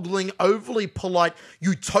mind-boggling, overly polite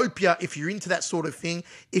utopia if you're into that sort of thing.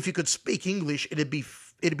 If you could speak English, it'd be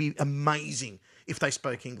amazing. If they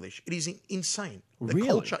spoke English. It is insane. The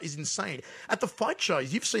culture is insane. At the fight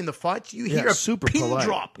shows, you've seen the fights, you hear a pin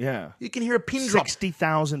drop. Yeah. You can hear a pin drop.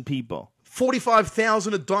 60,000 people.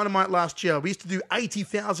 45,000 at Dynamite last year. We used to do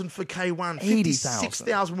 80,000 for K1.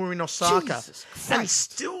 56,000 when we were in Osaka. Jesus Christ. And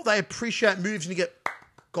still they appreciate moves and you get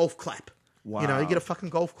golf clap. Wow. You get a fucking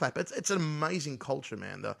golf clap. It's an amazing culture,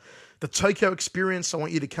 man. The Tokyo experience, I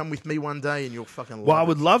want you to come with me one day and you'll fucking love it. Well, I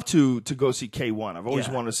would love to go see K1. I've always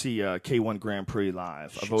wanted to see K1 Grand Prix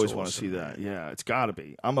live. I've always wanted to see that. Man. Yeah, it's got to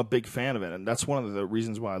be. I'm a big fan of it, and that's one of the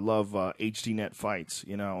reasons why I love HDNet fights.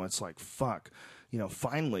 It's like, fuck.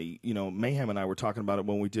 Finally, Mayhem and I were talking about it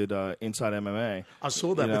when we did Inside MMA. I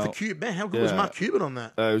saw that with the Cube. Man, how good was Mark Cuban on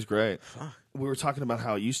that? It was great. Fuck. We were talking about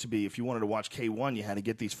how it used to be if you wanted to watch K1, you had to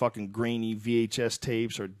get these fucking grainy VHS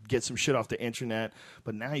tapes or get some shit off the internet.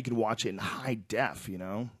 But now you can watch it in high def,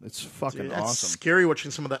 It's fucking that's awesome. Scary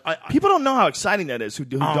watching some of that. People don't know how exciting that is who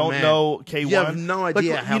don't know K1. You have no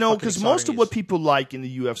idea how because most of what people like in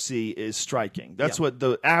the UFC is striking. That's what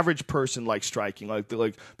the average person likes striking.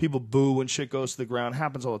 Like people boo when shit goes to the ground. It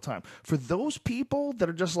happens all the time. For those people that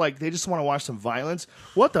are just like, they just want to watch some violence,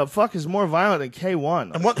 what the fuck is more violent than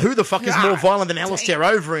K1? And who the fuck is more violent than Alistair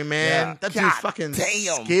Overeem, man? Yeah. That dude's fucking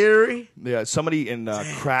scary. Yeah, somebody in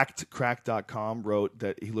crack.com wrote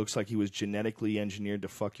that he looks like he was genetically engineered to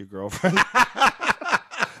fuck your girlfriend.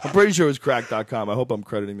 I'm pretty sure it was crack.com. I hope I'm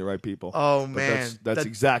crediting the right people. Oh, man. That's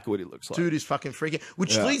exactly what he looks like. Dude is fucking freaking.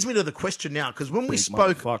 Which leads me to the question now, because when we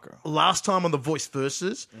spoke last time on the Voice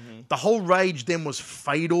Versus, the whole rage then was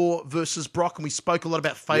Fedor versus Brock, and we spoke a lot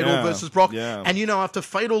about Fedor versus Brock. Yeah. And, after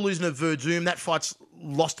Fedor losing at Verdum, that fight's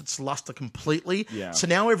lost its luster completely. Yeah. So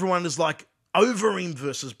now everyone is like, Overeem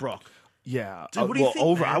versus Brock. Yeah. Dude, what do you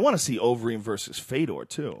think, man? I want to see Overeem versus Fedor,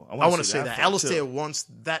 too. I want to see that. Alistair wants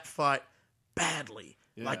that fight badly.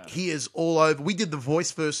 Yeah. Like, he is all over. We did The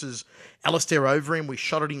Voice versus Alistair Overeem. We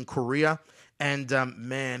shot it in Korea. And,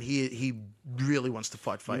 man, he really wants to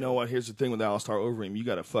fight Fatal. You know what? Here's the thing with Alistair Overeem. You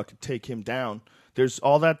got to fucking take him down. There's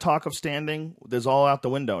all that talk of standing. There's all out the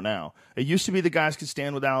window now. It used to be the guys could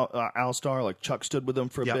stand without Alistair. Like Chuck stood with him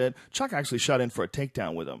for a bit. Chuck actually shot in for a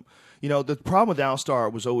takedown with him. You know, the problem with Alistair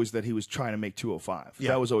was always that he was trying to make 205.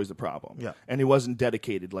 That was always the problem. And he wasn't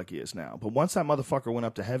dedicated like he is now. But once that motherfucker went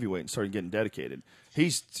up to heavyweight and started getting dedicated,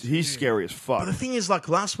 he's scary as fuck. But the thing is, like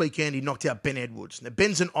last weekend, he knocked out Ben Edwards. Now,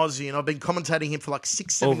 Ben's an Aussie, and I've been commentating him for like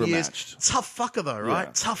 6-7 years. Tough fucker, though, right?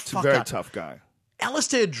 Yeah. Tough It's fucker. a very tough guy.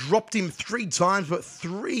 Alistair dropped him 3 times, but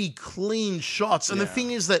 3 clean shots. And the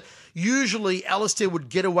thing is that usually Alistair would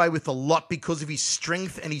get away with a lot because of his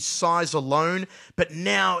strength and his size alone. But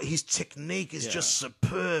now his technique is just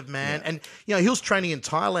superb, man. And, you know, he was training in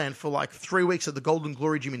Thailand for like 3 weeks at the Golden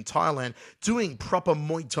Glory Gym in Thailand, doing proper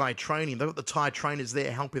Muay Thai training. They've got the Thai trainers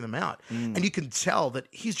there helping them out. And you can tell that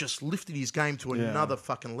he's just lifted his game to another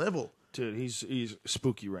fucking level. Dude, he's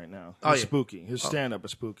spooky right now. He's spooky. His stand-up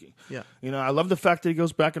is spooky. Yeah. You know, I love the fact that he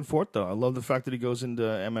goes back and forth, though. I love the fact that he goes into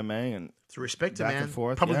MMA and to respect him, back man. and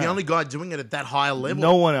forth. Probably the only guy doing it at that higher level.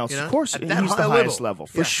 No one else. You know? Of course, at he's that the highest level.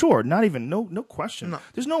 For sure. Not even, no question.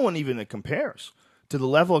 There's no one even that compares to the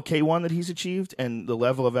level of K1 that he's achieved and the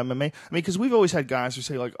level of MMA. I mean, because we've always had guys who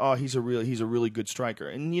say, like, oh, he's a really good striker.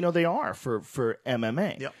 And, you know, they are for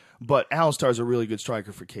MMA. Yep. But Alistair's a really good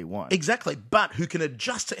striker for K1. Exactly, but who can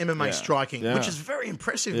adjust to MMA striking, which is very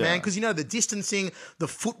impressive, man, because, you know, the distancing, the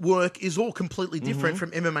footwork is all completely different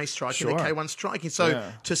from MMA striking to K1 striking.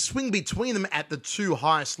 So to swing between them at the 2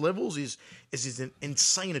 highest levels is an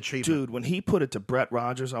insane achievement. Dude, when he put it to Brett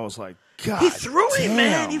Rogers, I was like, God, he threw him, damn.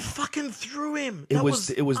 man. He fucking threw him. It was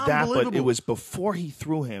that, but it was before he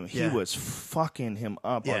threw him. He Yeah. was fucking him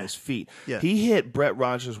up on his feet. Yeah. He hit Brett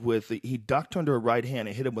Rogers he ducked under a right hand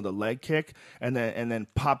and hit him with a leg kick, and then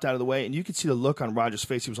popped out of the way. And you could see the look on Rogers'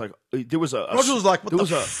 face. He was like, Rogers was like, what the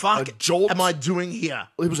fuck a jolt. am I doing here?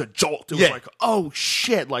 It was a jolt. It was like, oh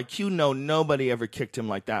shit! Like, you know, nobody ever kicked him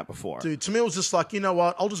like that before. Dude, to me it was just like, you know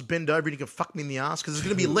what? I'll just bend over and you can fuck me in the ass because it's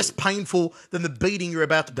going to be less painful than the beating you're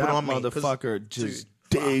about to put on me. That motherfucker just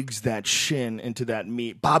digs that shin into that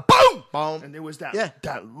meat. Boom! Boom! And there was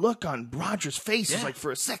that look on Rogers' face. It's like,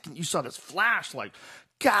 for a second, you saw this flash. Like,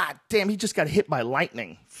 God damn, he just got hit by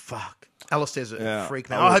lightning. Fuck. Alistair's a freak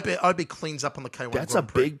now. I hope he cleans up on the K1 That's Grand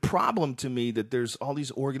Prix. a big problem to me that there's all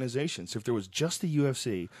these organizations. If there was just the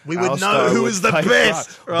UFC, we would know who is the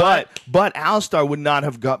best. Right? But Alistair would not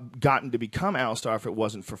have gotten to become Alistair if it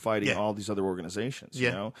wasn't for fighting all these other organizations.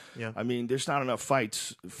 You know? I mean, there's not enough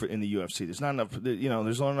fights in the UFC. There's not enough. You know,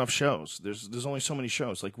 there's not enough shows. There's only so many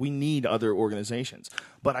shows. Like, we need other organizations.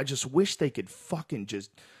 But I just wish they could fucking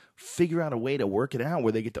just figure out a way to work it out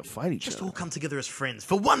where they get to fight each other. Just all come together as friends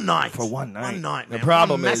for one night. One night, man. The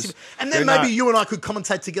problem is, and then maybe you and I could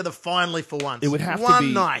commentate together finally for once. It would have one to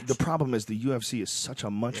be night. The problem is the UFC is such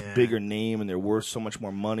a much bigger name, and they're worth so much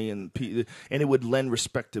more money, and it would lend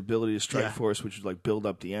respectability to Strikeforce, which would like build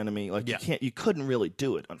up the enemy. Like, you couldn't really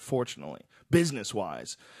do it, unfortunately, business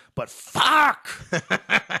wise. But fuck.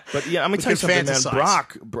 But yeah, I'm gonna tell you something,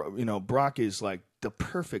 man. Brock is like the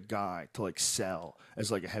perfect guy to like sell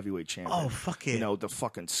as like a heavyweight champion. Oh, fuck yeah. You know, the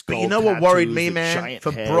fucking skull. But you know what worried tattoos, me, the man? giant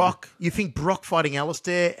For head. Brock, you think Brock fighting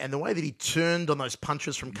Alistair and the way that he turned on those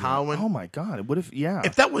punches from Carwin. Oh my God. What if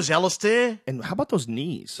If that was Alistair. And how about those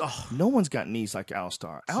knees? Oh. No one's got knees like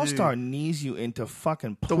Alistair. Alistair knees you into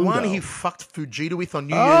fucking Pluto. The one he fucked Fujita with on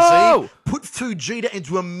New Year's Eve put Fujita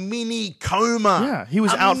into a mini coma. Yeah, he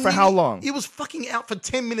was out for how long? He was fucking out for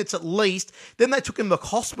 10 minutes at least. Then they took him to the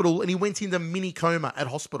hospital and he went into mini coma at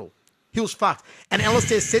hospital. He was fucked. And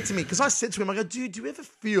Alistair said to me, because I said to him, I go, dude, do you ever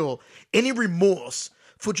feel any remorse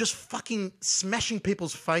for just fucking smashing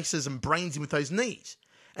people's faces and brains in with those knees?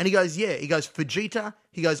 And he goes, yeah. He goes, Fujita,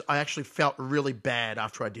 he goes, I actually felt really bad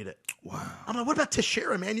after I did it. Wow. I'm like, what about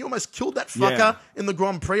Teixeira, man? You almost killed that fucker in the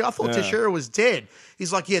Grand Prix. I thought Teixeira was dead.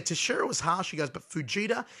 He's like, yeah, Teixeira was harsh. He goes, but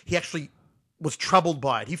Fujita, he actually was troubled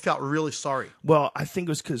by it. He felt really sorry. Well, I think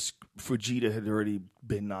it was because Fujita had already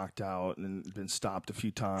been knocked out and been stopped a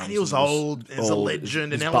few times. And he was old as a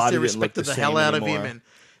legend, and Alistair respected the hell out of him. And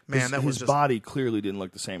man, his body clearly didn't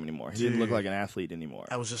look the same anymore. He didn't look like an athlete anymore.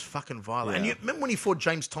 That was just fucking violent. And you remember when he fought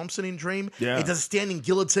James Thompson in Dream? Yeah. He does a standing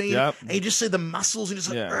guillotine, and you just see the muscles, and just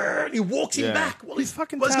like, and he walks him back. Well, he's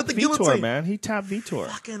fucking tapped Vitor, man. He tapped Vitor.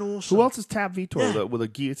 Fucking awesome. Who else has tapped Vitor with a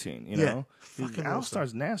guillotine? You know, fucking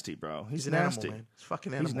Alistair's nasty, bro. He's an nasty. Animal, man. He's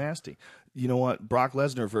fucking animal. He's nasty. You know what? Brock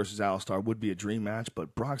Lesnar versus Alistair would be a dream match,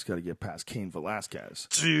 but Brock's got to get past Cain Velasquez.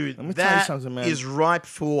 Dude, let me tell you something, man. Is ripe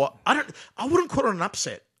for. I wouldn't call it an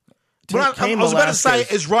upset. Well, I was about to say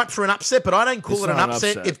Velasquez is ripe for an upset, but I don't call It's it an not an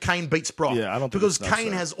upset upset. if Kane beats Brock. Yeah, I don't think because it's an Kane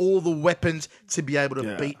upset. has all the weapons to be able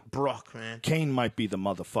to beat Brock, man. Kane might be the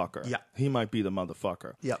motherfucker. Yeah. He might be the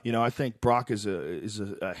motherfucker. Yeah. You know, I think Brock is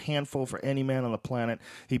a handful for any man on the planet.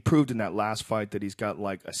 He proved in that last fight that he's got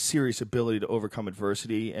like a serious ability to overcome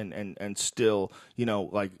adversity and still, you know,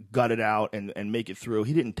 like gut it out and make it through.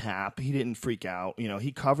 He didn't tap. He didn't freak out. You know,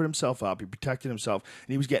 he covered himself up. He protected himself,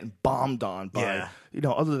 and he was getting bombed on by, you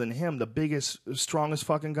know, other than him, the biggest, strongest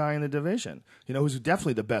fucking guy in the division. You know, who's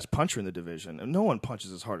definitely the best puncher in the division. And no one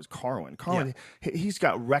punches as hard as Carwin. Carwin, he's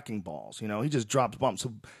got wrecking balls. You know, he just drops bumps.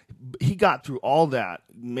 So he got through all that,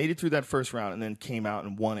 made it through that first round, and then came out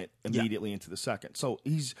and won it immediately into the second. So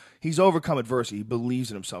he's overcome adversity. He believes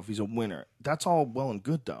in himself. He's a winner. That's all well and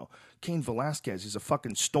good, though. Cain Velasquez is a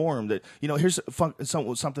fucking storm that, you know, here's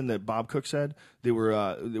something that Bob Cook said. They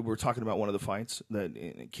were talking about one of the fights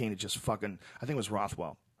that Cain had just fucking, I think it was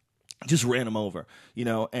Rothwell, just ran him over, you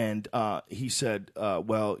know, and he said,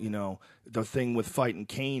 well, you know, the thing with fighting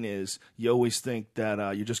Cain is you always think that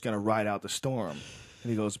you're just going to ride out the storm. And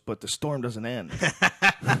he goes, but the storm doesn't end.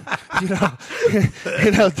 you know, I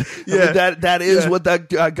mean, that is what that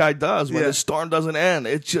guy does when the storm doesn't end.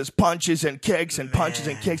 It just punches and kicks and punches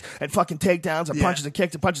and kicks and fucking takedowns and punches and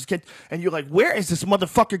kicks and punches and kicks. And you're like, where is this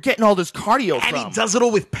motherfucker getting all this cardio from? And he does it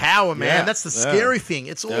all with power, man. Yeah. That's the scary thing.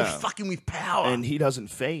 It's all fucking with power. And he doesn't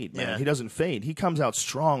fade, man. Yeah. He doesn't fade. He comes out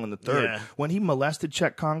strong in the third. Yeah. When he molested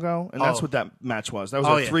Czech Congo, and that's what that match was. That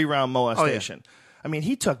was a 3-round molestation. I mean,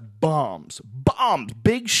 he took bombs,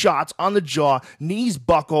 big shots on the jaw, knees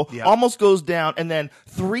buckle, almost goes down, and then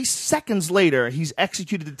 3 seconds later, he's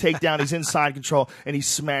executed the takedown, he's inside control, and he's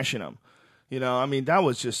smashing him. You know, I mean, that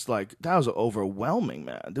was just like, that was overwhelming,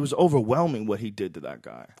 man. It was overwhelming what he did to that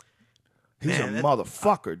guy. He's a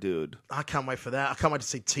motherfucker, dude. I can't wait for that. I can't wait to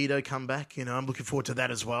see Tito come back. You know, I'm looking forward to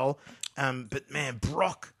that as well. But, man,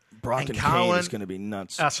 Brock and Kane is going to be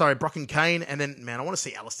nuts. Brock and Kane, and then, man, I want to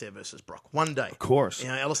see Alistair versus Brock one day. Of course. You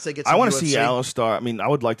know, Alistair gets I want to UFC. see Alistair. I mean, I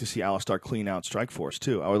would like to see Alistair clean out Strikeforce,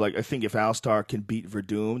 too. I think if Alistair can beat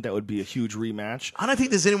Verdum, that would be a huge rematch. I don't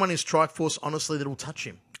think there's anyone in Strikeforce, honestly, that will touch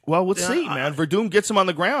him. Well, let's see, man. Verdum gets him on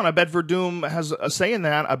the ground. I bet Verdum has a say in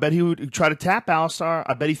that. I bet he would try to tap Alistair.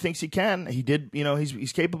 I bet he thinks he can. He did, you know,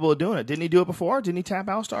 he's capable of doing it. Didn't he do it before? Didn't he tap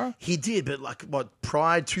Alistair? He did, but like,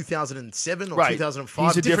 prior 2007 or Right. 2005?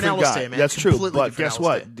 He's a different Alistair, guy. man. That's true. Completely But different guess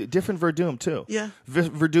Alistair. what? Different Verdum, too. Yeah.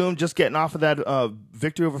 Verdum just getting off of that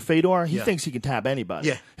victory over Fedor, he thinks he can tap anybody.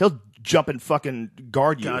 Yeah. He'll jump and fucking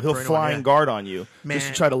guard you. Guard He'll for anyone, fly and guard on you just to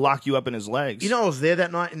Man. try to lock you up in his legs. You know, I was there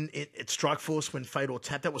that night at Strikeforce when Fedor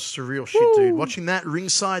tapped. That was surreal shit, dude. Watching that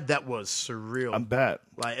ringside, that was surreal. I bet.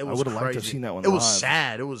 Like, it I was would have liked to crazy. have seen that one It was live.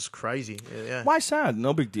 sad. It was crazy. Yeah. Why sad?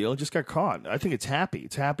 No big deal. Just got caught. I think it's happy.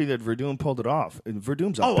 It's happy that Verdum pulled it off. And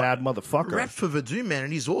Verdum's a bad motherfucker. Rap for Verdum, man,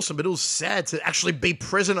 and he's awesome, but it was sad to actually be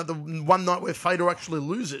present at the one night where Fedor actually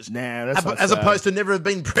loses. Nah, that's not as sad. opposed to never have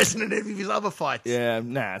been present in any of his other fights. Yeah,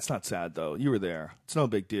 nah, it's not sad, though. You were there. It's no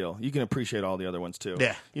big deal. You can appreciate all the other ones, too.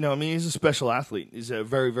 Yeah. You know, I mean, he's a special athlete. He's a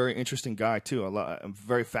very, very interesting guy, too. A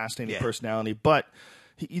very fascinating personality. But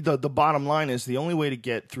the bottom line is the only way to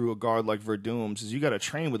get through a guard like Verdum's is you got to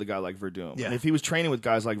train with a guy like Verdum. Yeah. And if he was training with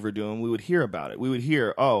guys like Verdum, we would hear about it. We would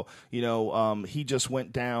hear, he just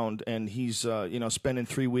went down and he's, spending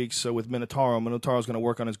 3 weeks with Minotauro. Minotauro's going to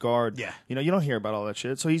work on his guard. Yeah. You know, you don't hear about all that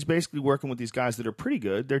shit. So he's basically working with these guys that are pretty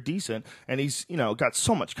good. They're decent. And he's, got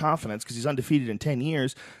so much confidence because he's undefeated in 10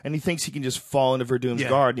 years. And he thinks he can just fall into Verdum's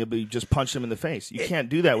guard and he'll be just punching him in the face. You can't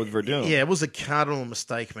do that with Verdum. Yeah, it was a cardinal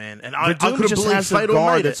mistake, man. And I Verdum could just believe has a Fedor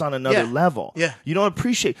guard made that's it. on another level. Yeah. You don't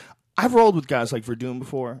appreciate. I've rolled with guys like Verdum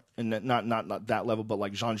before, and not that level, but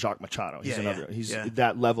like Jean-Jacques Machado. He's he's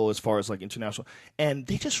that level as far as like international, and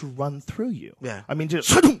they just run through you. Yeah. I mean, just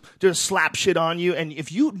slap shit on you, and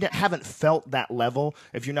if you haven't felt that level,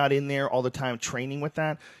 if you're not in there all the time training with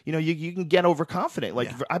that, you can get overconfident. Like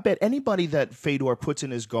I bet anybody that Fedor puts in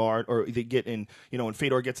his guard, or they get in, when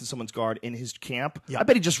Fedor gets in someone's guard in his camp, I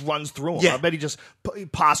bet he just runs through him. Yeah. I bet he just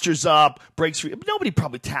postures up, breaks free. Nobody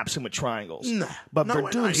probably taps him with triangles. No. But No,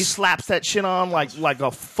 Verdum no, slaps that shit on like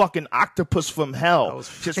a fucking octopus from hell.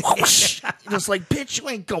 Just whoosh, just like, bitch, you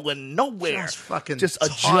ain't going nowhere. Just fucking just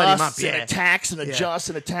tied him up, adjusts and attacks and adjusts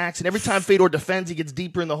and attacks. And every time Fedor defends, he gets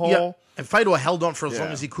deeper in the hole. Yeah. And Fedor held on for as long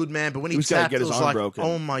as he could, man. But when he was gonna tapped, get it his was arm like, broken.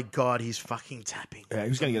 oh my God, he's fucking tapping. Yeah, he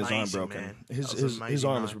was going to get his arm Amazing, broken. man. His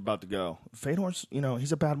arm is about to go. Fedor's,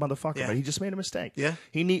 he's a bad motherfucker, but he just made a mistake. Yeah.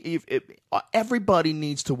 Everybody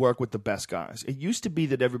needs to work with the best guys. It used to be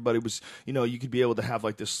that everybody was, you could be able to have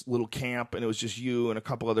like this little camp and it was just you and a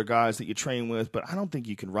couple other guys that you train with, but I don't think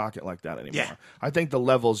you can rock it like that anymore. Yeah. I think the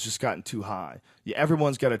level's just gotten too high. Yeah,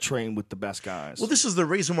 everyone's got to train with the best guys. Well, this is the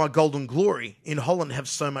reason why Golden Glory in Holland have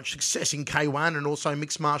so much success in K1 and also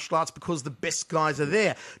mixed martial arts, because the best guys are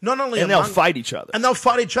there. Not only and they'll fight each other. And they'll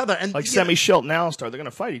fight each other. And like Semi Schilt and Alistar, they're going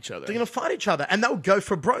to fight each other. They're going to fight each other, and they'll go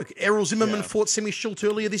for broke. Errol Zimmerman fought Semi Schilt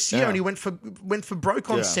earlier this year, and he went for broke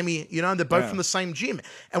on Semi. You know, and they're both from the same gym.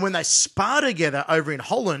 And when they spar together over in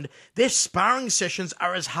Holland, their sparring sessions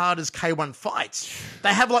are as hard as K1 fights.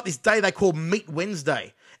 They have like this day they call Meat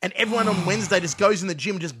Wednesday. And everyone on Wednesday just goes in the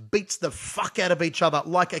gym and just beats the fuck out of each other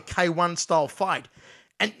like a K1 style fight.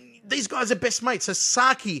 And these guys are best mates. So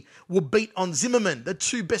Saki will beat on Zimmerman. The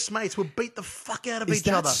two best mates will beat the fuck out of each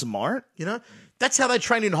other. Is that smart? You know? That's how they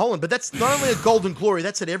train in Holland. But that's not only a Golden Glory,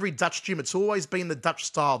 that's at every Dutch gym. It's always been the Dutch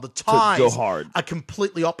style. The Thais go hard. are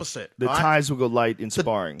completely opposite. The Thais will go light in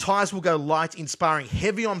sparring. Thais will go light in sparring,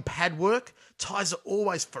 heavy on pad work. Thais are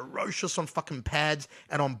always ferocious on fucking pads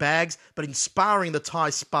and on bags, but in sparring, the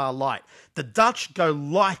Thais spar light. The Dutch go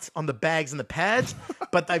light on the bags and the pads,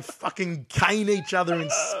 but they fucking cane each other in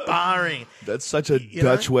sparring. That's such a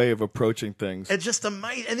Dutch way of approaching things. It's just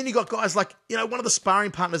amazing. And then you got guys like, you know, one of the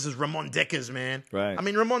sparring partners is Ramon Dekkers, man. Right. I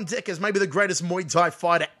mean, Ramon Dekkers, maybe the greatest Muay Thai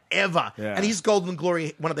fighter ever. Yeah. And he's Golden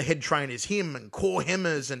Glory, one of the head trainers, him and Core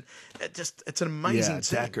Hemmers, and it's an amazing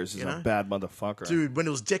team. Dekkers is a bad motherfucker. Dude, when it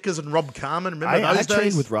was Dekkers and Rob Carmen, remember those days? I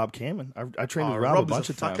trained with Rob Kamen. I trained with Rob a bunch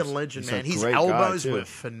of times. Rob's a fucking legend, He's man. a His great elbows guy, were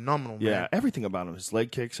phenomenal, man. Yeah, everything about him. His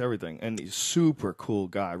leg kicks, everything. And he's a super cool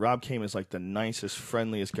guy. Rob Kamen is like the nicest,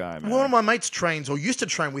 friendliest guy, man. One of my mates trains, or used to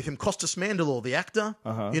train with him, Costas Mandalore, the actor.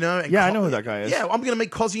 You know? And yeah, I know who that guy is. Yeah, I'm going to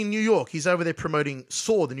meet Cosy in New York. He's over there promoting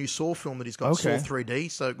Saw, the new Saw film that he's got, Saw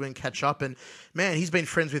 3D. So we're going to catch up. And, man, he's been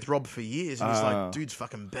friends with Rob for years. And he's like, dude's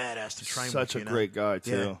fucking badass to train with. Such a great guy,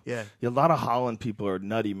 too. Yeah. A lot of Holland people are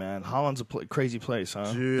nutty, man. Holland's a crazy place,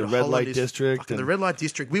 huh? Dude, the Red Light District. The Red Light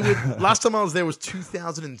District. We would last time I was there was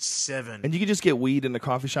 2007. And you could just get weed in the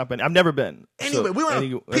coffee shop. And I've never been. Anyway, we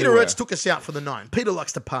went. Peter Ertz took us out for the 9. Peter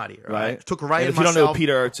likes to party, right? Took Ray and if myself. you don't know who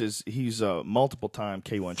Peter Ertz is, he's a multiple-time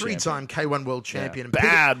K1 champion. 3-time K1 world champion. Yeah.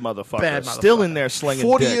 Bad motherfucker. Still in there slinging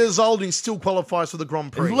 40 dick. years old and he still qualifies for the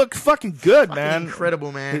Grand Prix. He looked fucking good, man.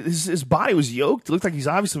 Incredible, man. His body was yoked. It looked like he's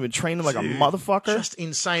obviously been training like a motherfucker. Just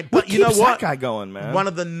insane. But you know what? That guy going, man. One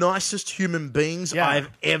of the nicest human beings I've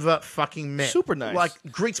ever fucking met. Super nice. Like,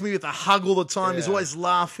 greets me with a hug all the time. He's always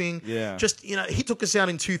laughing. Yeah. Just, you know, he took us out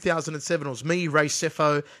in 2007. It was me, Ray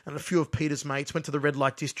Sefo, and a few of Peter's mates. Went to the Red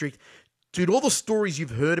Light District. Dude, all the stories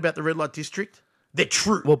you've heard about the Red Light District, they're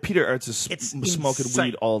true. Well, Peter Ertz is smoking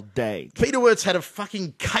weed all day. Peter Ertz had a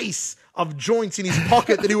fucking case of joints in his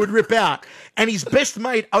pocket that he would rip out. And his best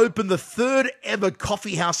mate opened the third ever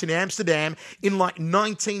coffee house in Amsterdam in like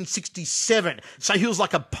 1967. So he was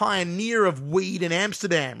like a pioneer of weed in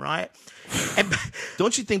Amsterdam, right? And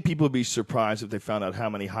don't you think people would be surprised if they found out how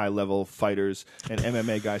many high-level fighters and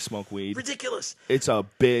MMA guys smoke weed? Ridiculous. It's a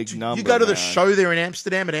big number. You go to the show there in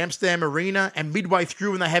Amsterdam at Amsterdam Arena, and midway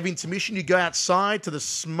through when they have intermission, you go outside to the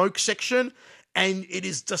smoke section, and it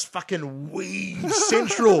is just fucking weed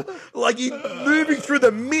central. Like you're moving through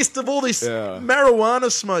the mist of all this marijuana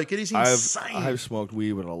smoke. It is insane. I've smoked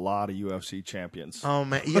weed with a lot of UFC champions. Oh,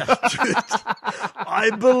 man. Yeah, dude.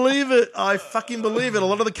 I believe it. I fucking believe it. A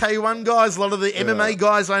lot of the K1 guys, a lot of the MMA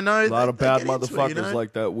guys I know. A lot of bad motherfuckers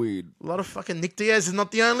like that weed. A lot of fucking Nick Diaz is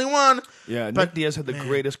not the only one. Yeah, Nick Diaz had the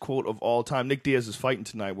greatest quote of all time. Nick Diaz is fighting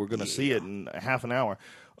tonight. We're going to see it in half an hour.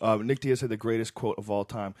 Nick Diaz had the greatest quote of all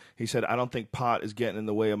time. He said, "I don't think pot is getting in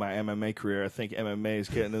the way of my MMA career. I think MMA is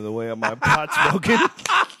getting in the way of my pot smoking."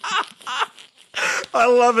 I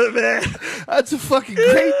love it, man. That's a fucking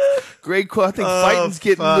great quote. I think fighting's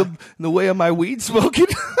getting in the way of my weed smoking.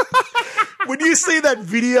 When you see that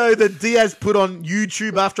video that Diaz put on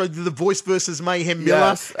YouTube after I did the Voice versus Mayhem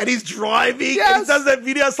Miller, and he's driving and he does that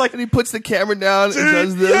video, it's like, and he puts the camera down and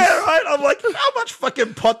does this. Yeah, right. I'm like, how much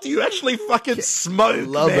fucking pot do you actually fucking smoke,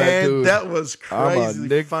 love man? that dude. That was crazy. I'm a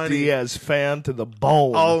Nick Diaz fan to the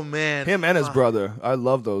bone. Oh man, him and his brother. I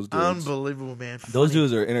love those dudes. Unbelievable, man. Funny. Those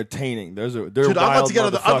dudes are entertaining. They're Dude, wild I'd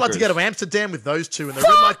like to go to Amsterdam with those two in the Red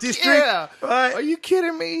Light District. Yeah, right? Are you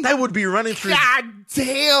kidding me? They would be running through. God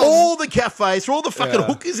damn! All the cafes, all the fucking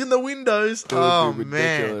hookers in the windows. Dude, oh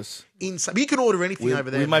ridiculous. Man, insane. But you can order anything over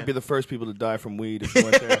there. We might be the first people to die from weed if we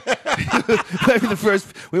went there. Might be the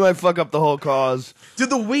first. We might fuck up the whole cause. Dude,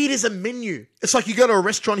 the weed is a menu. It's like you go to a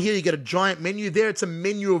restaurant here, you get a giant menu. There, it's a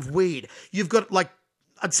menu of weed. You've got like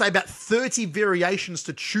I'd say about 30 variations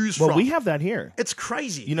to choose Well, from. we have that here. It's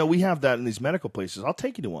crazy. You know, we have that in these medical places. I'll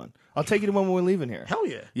take you to one. I'll take you to one when we're leaving here. Hell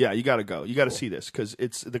yeah. Yeah, you got to go. You got to see this because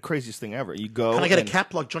it's the craziest thing ever. You go. Can I get a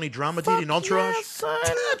cap like Johnny Drama did in Entourage? Yeah, son.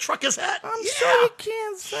 Trucker's hat. I'm sure you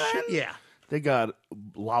can, son. Shit, yeah. They got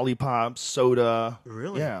lollipops, soda.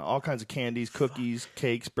 Really? Yeah, all kinds of candies, cookies,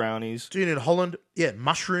 cakes, brownies. Dude, in Holland,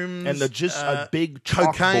 mushrooms. And a big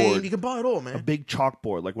cocaine. chalkboard. You can buy it all, man. A big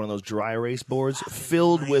chalkboard, like one of those dry erase boards,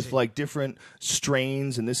 filled with like different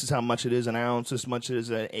strains, and this is how much it is an ounce, this much it is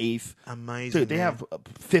an eighth. Amazing. Dude, they have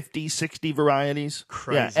 50, 60 varieties.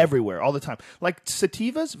 Crazy. Yeah, everywhere, all the time. Like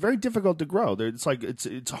sativas, very difficult to grow. It's like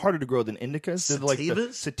it's harder to grow than indicas. They're like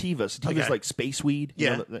sativas. Sativas Okay. like space weed.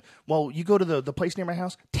 Yeah. Well, you go to the place near my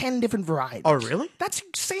house, 10 different varieties. Oh, really? That's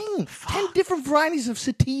insane. 10 different varieties of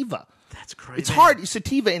sativa. That's crazy. It's hard.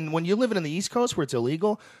 Sativa, and when you're living in the East Coast where it's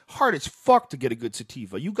illegal, hard as fuck to get a good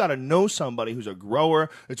sativa. You got to know somebody who's a grower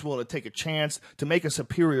that's willing to take a chance to make a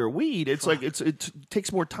superior weed. It's like it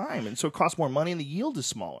takes more time, and so it costs more money, and the yield is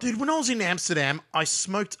smaller. Dude, when I was in Amsterdam, I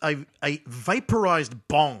smoked a vaporized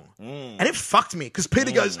bong, and it fucked me because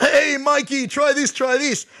Peter goes, "Hey, Mikey, try this, try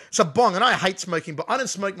this." It's a bong, and I hate smoking, but I don't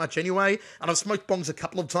smoke much anyway, and I've smoked bongs a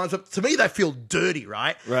couple of times, but to me, they feel dirty,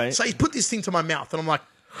 right? Right. So he put this thing to my mouth, and I'm like,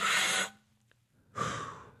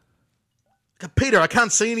 Peter, I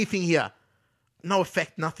can't see anything here. No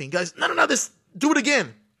effect, nothing. He goes, no, this, do it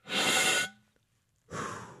again. It's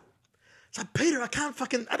like, Peter, I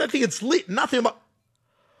don't think it's lit, nothing. I'm like,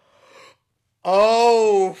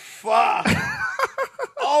 oh, fuck.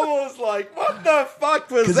 I was like, what the fuck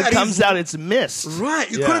was that? Because it comes out, it's mist. Right,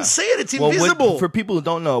 you couldn't see it, it's invisible. For people who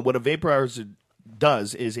don't know, what a vaporizer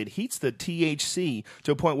does is it heats the THC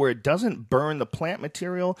to a point where it doesn't burn the plant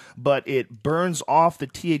material, but it burns off the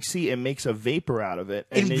THC and makes a vapor out of it.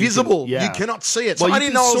 And invisible. You cannot see it. So well, I you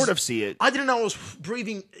didn't can know sort of see it. I didn't know I was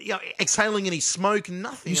breathing, exhaling any smoke,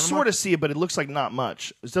 nothing. You sort of see it, but it looks like not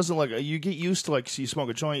much. It doesn't look. You get used to so you smoke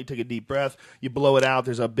a joint, you take a deep breath, you blow it out.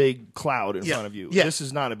 There's a big cloud in front of you. Yeah. This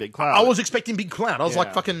is not a big cloud. I was expecting big cloud. I was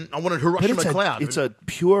like, fucking, I wanted Hiroshima cloud. It's a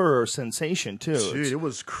purer sensation too. Dude, it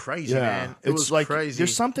was crazy, man. It was like, crazy.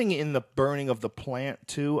 There's something in the burning of the plant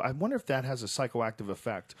too. I wonder if that has a psychoactive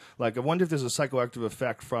effect. Like, I wonder if there's a psychoactive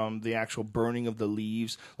effect from the actual burning of the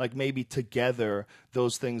leaves. Like, maybe together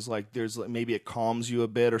those things, like maybe it calms you a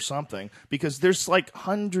bit or something, because there's like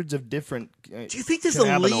hundreds of different Do you think there's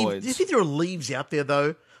cannabinoids. Do you think there are leaves out there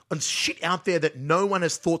though, and shit out there that no one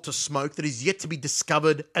has thought to smoke, that is yet to be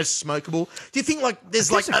discovered as smokable? Do you think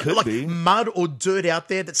there's mud or dirt out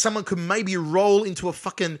there that someone could maybe roll into a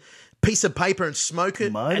fucking piece of paper and smoke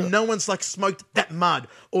it, and no one's smoked that mud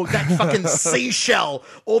or that fucking seashell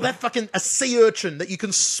or that fucking a sea urchin that you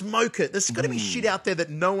can smoke it? There's got to be shit out there that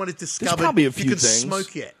no one has discovered. There's probably a few you can things.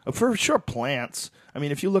 smoke yet. For sure, plants. I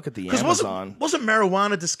mean, if you look at the Amazon, wasn't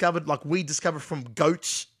marijuana discovered weed discovered from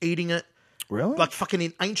goats eating it? Really? Like fucking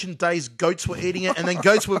in ancient days, goats were eating it, and then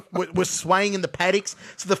goats were swaying in the paddocks.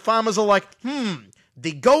 So the farmers are like,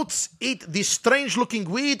 the goats eat this strange-looking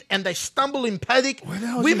weed, and they stumble in paddock.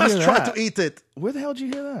 We must try to eat it. Where the hell did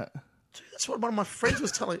you hear that? Dude, that's what one of my friends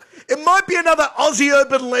was telling me. It might be another Aussie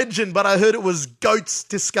urban legend, but I heard it was goats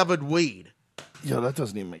discovered weed. Yeah, that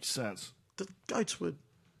doesn't even make sense. The goats were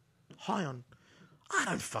high on... I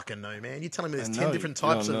don't fucking know, man. You're telling me there's 10 different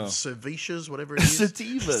types of ceviches, whatever it is?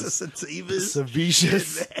 Sativas.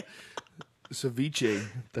 Ceviches. Ceviche.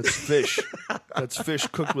 That's fish. That's fish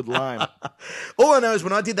cooked with lime. All I know is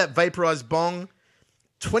when I did that vaporized bong,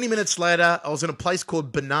 20 minutes later, I was in a place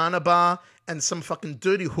called Banana Bar, and some fucking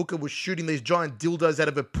dirty hooker was shooting these giant dildos out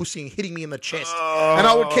of her pussy and hitting me in the chest. And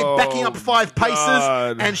I would keep backing up 5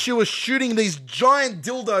 paces, and she was shooting these giant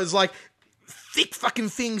dildos, thick fucking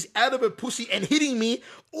things out of her pussy and hitting me,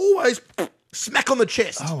 always smack on the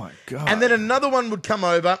chest. Oh, my God. And then another one would come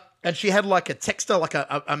over, and she had a texter,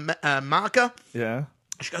 a marker. Yeah.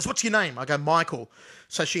 She goes, "What's your name?" I go, "Michael."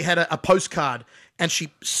 So she had a postcard, and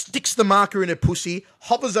she sticks the marker in her pussy,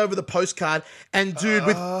 hovers over the postcard, and dude,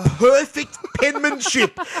 with perfect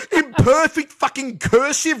penmanship, in perfect fucking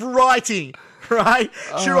cursive writing, right?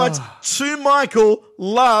 She writes, "To Michael,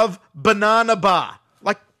 love, Banana Bar."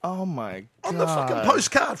 Oh, my God. On the fucking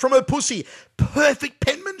postcard from her pussy. Perfect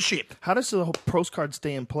penmanship. How does the whole postcard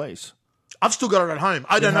stay in place? I've still got it at home.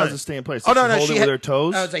 I don't know. How does it stay in place? I don't know. Hold it with her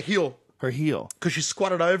toes? It's a heel. Her heel. Because she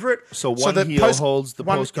squatted over it. So one heel holds the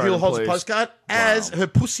postcard in place. One heel holds the postcard as her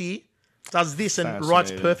pussy does this and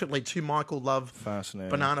writes perfectly, "To Michael, love,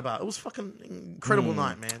 Banana Bar." It was fucking incredible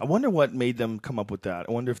night, man. I wonder what made them come up with that.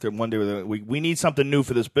 I wonder if they're one day we need something new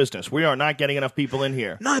for this business. We are not getting enough people in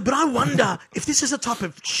here. No, but I wonder if this is the type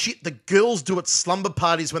of shit the girls do at slumber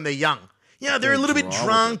parties when they're young. they're a little bit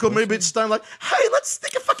drunk or maybe a bit stoned. Like, hey, let's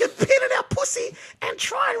stick a fucking pin in our pussy and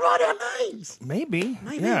try and write our names. Maybe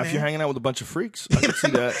man. If you're hanging out with a bunch of freaks, I can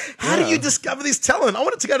see that. How do you discover this talent? I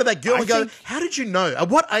wanted to go to that girl and go, how did you know? At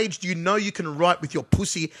what age do you know you can write with your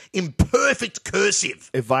pussy in perfect cursive?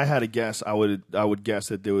 If I had to guess, I would guess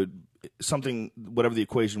that there would something, whatever the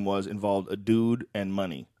equation was, involved a dude and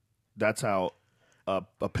money. That's how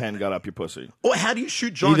a pen got up your pussy. Or how do you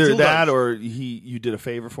shoot giant Either dildos? that or you did a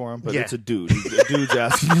favor for him, but it's a dude. A dude's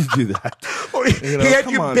asking you to do that. Or he had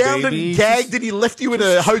you bound and gagged and he left you in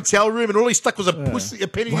a hotel room and all he stuck was a pussy, a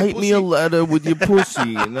penny in your pussy. Write me a letter with your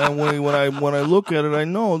pussy, and then when I look at it, I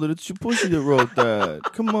know that it's your pussy that wrote that.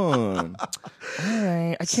 Come on. All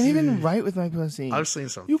right. I can't even write with my pussy. I've seen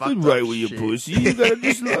some You fucked could up write with your shit. pussy. You gotta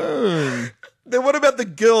just learn. Then what about the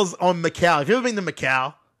girls on Macau? Have you ever been to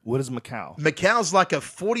Macau? What is Macau? Macau's like a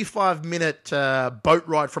 45-minute boat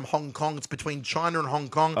ride from Hong Kong. It's between China and Hong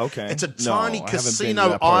Kong. Okay. It's a No, tiny I haven't been to casino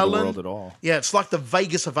that part of the island. world at all. Yeah, it's like the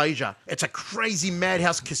Vegas of Asia. It's a crazy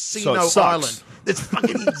madhouse casino So it sucks. island. It's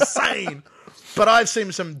fucking insane. But I've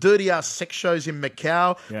seen some dirty-ass sex shows in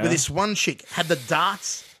Macau where this one chick had the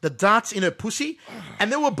darts in her pussy,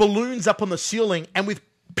 and there were balloons up on the ceiling, and with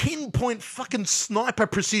pinpoint fucking sniper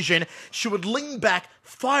precision, she would lean back,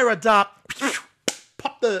 fire a dart,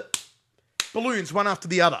 pop the balloons one after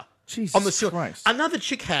the other Jesus on the ceiling. Christ. Another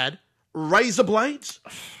chick had razor blades,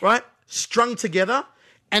 right, strung together,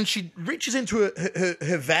 and she reaches into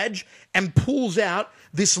her vag and pulls out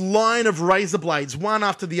this line of razor blades, one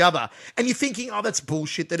after the other. And you're thinking, oh, that's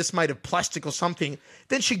bullshit. They're just made of plastic or something.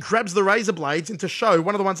 Then she grabs the razor blades and to show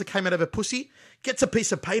one of the ones that came out of her pussy, gets a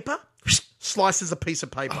piece of paper, slices a piece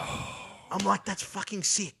of paper. I'm like, that's fucking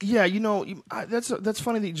sick. Yeah, that's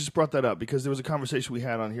funny that you just brought that up because there was a conversation we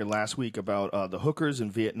had on here last week about the hookers in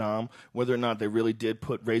Vietnam, whether or not they really did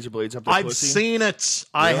put razor blades up their I've pussy. seen it.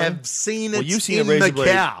 Really? I have seen it. Well, you've seen in a razor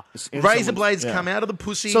Macau. blade. Razor blades come out of the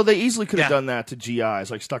pussy. So they easily could have done that to GIs,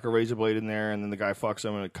 like stuck a razor blade in there, and then the guy fucks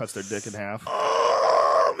them and it cuts their dick in half.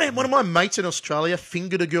 Oh man, one of my mates in Australia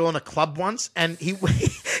fingered a girl in a club once, and he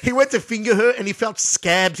went to finger her, and he felt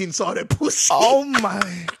scabs inside her pussy. Oh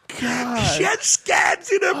my god! She had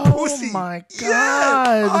scabs in her pussy. Oh my god!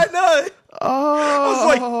 Yeah, I know. Oh, I was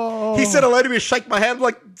like, he said hello to me, shake my hand. I'm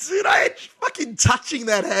like, dude, I ain't fucking touching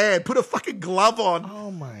that hand. Put a fucking glove on.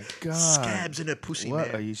 Oh my god! Scabs in her pussy, what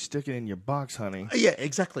man. are you sticking in your box, honey? Yeah,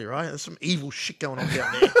 exactly right. There's some evil shit going on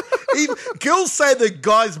down there. Girls say the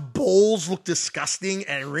guy's balls look disgusting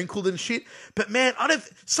and wrinkled and shit, but man,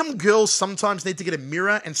 some girls sometimes need to get a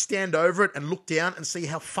mirror and stand over it and look down and see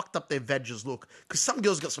how fucked up their vages look. Because some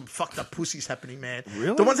girls got some fucked up pussies happening, man.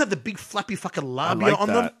 Really? The ones that have the big flappy fucking labia on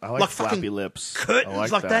them. I like flappy fucking lips.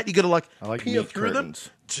 Curtains like that. You got to peer through curtains.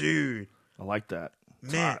 them. Dude. I like that.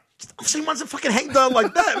 Man. I've seen ones that fucking hang down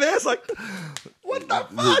like that, man. It's like, what the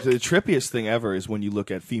fuck? The trippiest thing ever is when you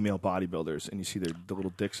look at female bodybuilders and you see the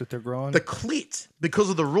little dicks that they're growing. The clit,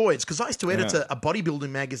 because of the roids. Because I used to edit a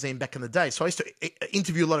bodybuilding magazine back in the day. So I used to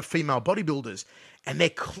interview a lot of female bodybuilders. And their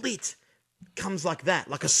clit comes like that,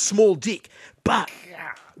 like a small dick. But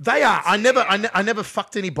they are, I never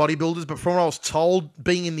fucked any bodybuilders, but from what I was told,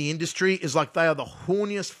 being in the industry, is like they are the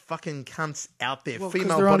horniest fucking cunts out there. Well,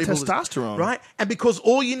 female they're on bodybuilders. testosterone. Right? And because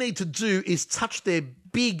all you need to do is touch their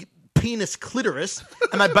big penis clitoris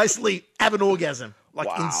and they basically have an orgasm. Like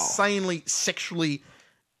insanely sexually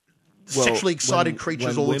excited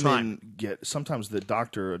creatures all the time. Sometimes a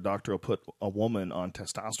doctor will put a woman on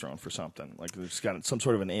testosterone for something. Like they've got some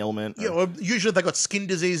sort of an ailment. Yeah, well, usually they got skin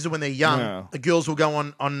diseases when they're young. Yeah. The girls will go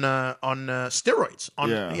on steroids, on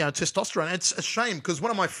testosterone. It's a shame because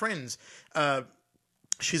one of my friends,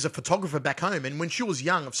 she's a photographer back home, and when she was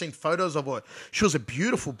young, I've seen photos of her. She was a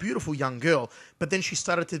beautiful, beautiful young girl, but then she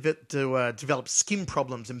started to develop skin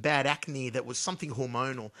problems and bad acne that was something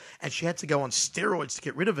hormonal, and she had to go on steroids to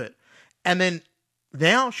get rid of it. And then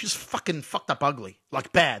now she's fucking fucked up ugly.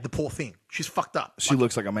 Like bad, the poor thing. She's fucked up. She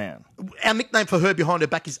looks like a man. Our nickname for her behind her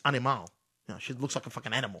back is Animal. You know, she looks like a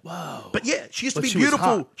fucking animal. Whoa. But yeah, she used to be She was beautiful.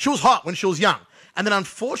 hot. She was hot when she was young. And then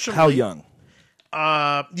unfortunately... How young?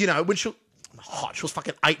 When she... Hot. She was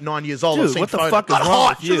fucking 8, 9 years old. Dude, what the fuck is wrong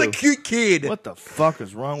with She was you? a cute kid. What the fuck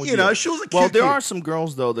is wrong with you? You know, she was a cute Well, there kid. are some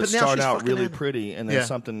girls, though, that But now start she's out fucking really animal. pretty, and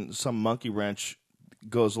then some monkey wrench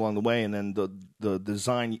goes along the way, and then the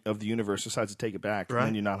design of the universe decides to take it back, and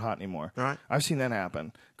then you're not hot anymore. Right. I've seen that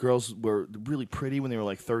happen. Girls were really pretty when they were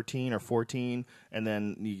like 13 or 14, and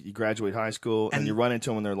then you graduate high school, and you run into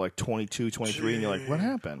them when they're like 22, 23, and you're like, what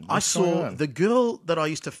happened? What's going I saw on? the girl that I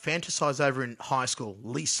used to fantasize over in high school,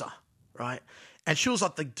 Lisa, right? And she was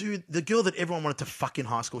like the girl that everyone wanted to fuck in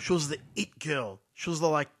high school. She was the it girl. She was the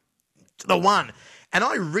like The one. And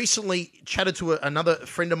I recently chatted to another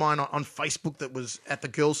friend of mine on Facebook that was at the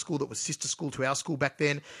girls' school that was sister school to our school back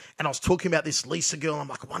then. And I was talking about this Lisa girl. I'm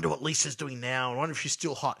like, I wonder what Lisa's doing now. I wonder if she's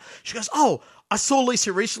still hot. She goes, oh, I saw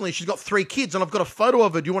Lisa recently. She's got 3 kids and I've got a photo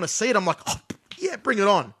of her. Do you want to see it? I'm like, oh, yeah, bring it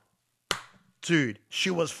on. Dude,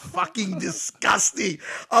 she was fucking disgusting.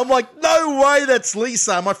 I'm like, no way that's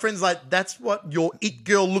Lisa. My friend's like, that's what your it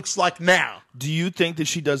girl looks like now. Do you think that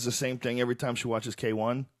she does the same thing every time she watches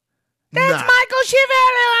K1? That's Michael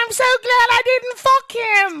Schiavello. I'm so glad I didn't fuck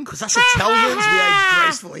him. Because us Italians, we age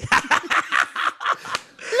gracefully.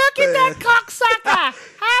 Look at that cocksucker.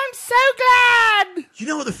 I'm so glad. You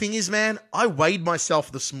know what the thing is, man? I weighed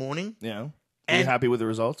myself this morning. Yeah. Are you happy with the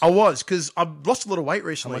results? I was, because I've lost a lot of weight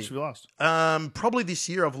recently. How much have you lost? Probably this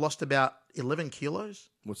year I've lost about 11 kilos.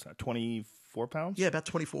 What's that, 24 pounds? Yeah, about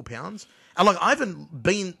 24 pounds. And like I haven't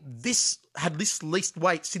had this least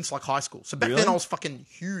weight since like high school. So back then I was fucking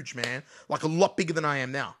huge, man. Like a lot bigger than I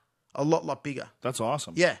am now. A lot bigger. That's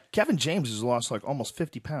awesome. Yeah. Kevin James has lost like almost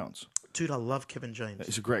 50 pounds. Dude, I love Kevin James.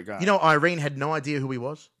 He's a great guy. You know, Irene had no idea who he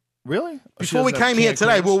was. Really? Before we came here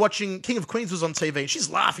today, we were watching King of Queens was on TV, and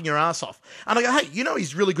she's laughing her ass off. And I go, hey, you know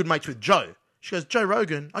he's really good mates with Joe. She goes, Joe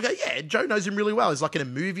Rogan. I go, yeah, Joe knows him really well. He's like in a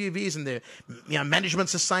movie of his, and their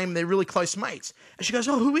management's the same. They're really close mates. And she goes,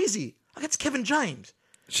 oh, who is he? I go, it's Kevin James.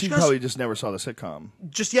 She probably just never saw the sitcom.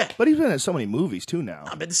 Yeah. But he's been in so many movies too now.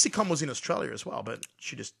 But the sitcom was in Australia as well, but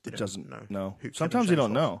she just doesn't know. Sometimes you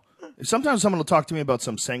don't know. Sometimes someone will talk to me about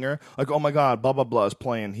some singer, like, oh my God, blah, blah, blah is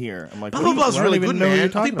playing here. I'm like, blah, blah, is really good, man.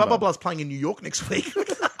 I think blah, blah, blah is playing in New York next week.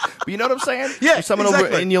 But you know what I'm saying? Yeah, someone exactly.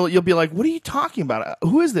 over, and you'll be like, what are you talking about?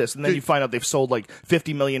 Who is this? And then you find out they've sold like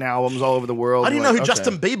 50 million albums all over the world. I didn't know who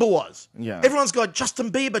Justin Bieber was. Yeah. Everyone's got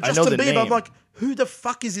Justin Bieber, Justin Bieber. I'm like, who the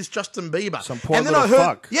fuck is this Justin Bieber? Some poor little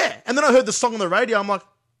fuck. Yeah, and then I heard the song on the radio. I'm like,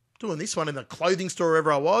 doing this one in the clothing store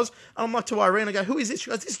wherever I was. And I'm like to Irene, I go, who is this?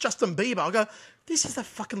 She goes, this is Justin Bieber. I go, this is the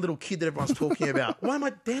fucking little kid that everyone's talking about. Why am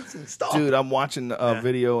I dancing? Stop. Dude, I'm watching a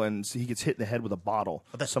video and he gets hit in the head with a bottle.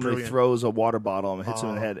 Somebody throws a water bottle and hits him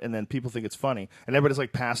in the head, and then people think it's funny. And everybody's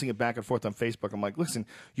like passing it back and forth on Facebook. I'm like, listen,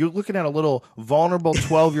 you're looking at a little vulnerable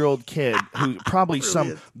 12-year-old kid who probably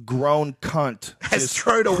some grown cunt has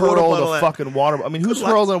thrown a water bottle at fucking water. I mean, who's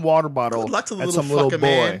hurled a water bottle at some little boy?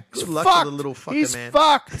 Man. Good luck to the little fucker, He's man.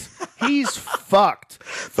 fucked. He's fucked.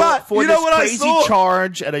 But for you know this what I crazy saw?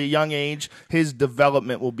 charge at a young age, his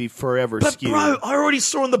development will be forever skewed. Bro, I already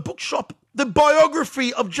saw in the bookshop the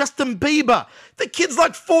biography of Justin Bieber. The kid's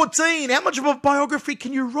like 14. How much of a biography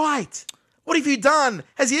can you write? What have you done?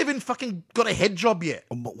 Has he even fucking got a head job yet?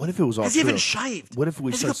 What if it was all Has true? he even shaved? What if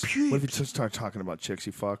we Has he got start? pubes? What if we just start talking about chicks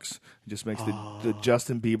he fucks? He just makes the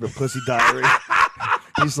Justin Bieber pussy diary.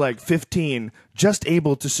 He's like 15, just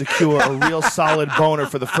able to secure a real solid boner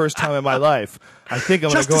for the first time in my life. I think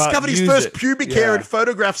I'm going to go out and discovered his use first it. pubic hair and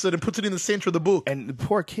photographs it and puts it in the center of the book. And the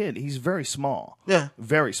poor kid, he's very small. Yeah.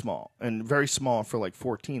 Very small. And very small for like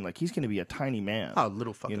 14. Like, he's going to be a tiny man. Oh,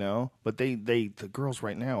 little fucker. You know? But the girls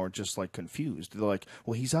right now are just like confused. They're like,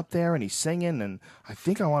 well, he's up there and he's singing and I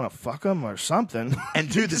think I want to fuck him or something. And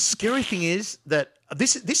dude, the scary thing is that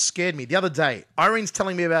this scared me the other day. Irene's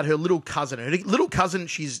telling me about her little cousin. Her little cousin,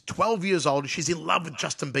 she's 12 years old. She's in love with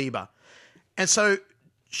Justin Bieber. And so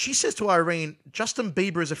she says to Irene, Justin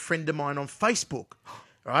Bieber is a friend of mine on Facebook.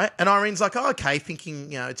 Right? And Irene's like, oh, okay,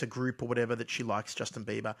 thinking, it's a group or whatever that she likes Justin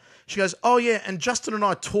Bieber. She goes, oh, yeah, and Justin and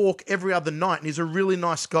I talk every other night, and he's a really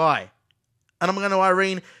nice guy. And I'm going to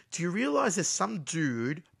Irene, do you realize there's some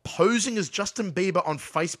dude posing as Justin Bieber on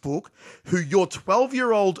Facebook who your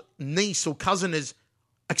 12-year-old niece or cousin is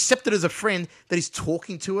accepted as a friend that is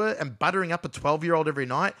talking to her and buttering up a 12-year-old every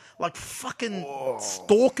night? Like fucking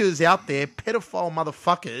stalkers out there, pedophile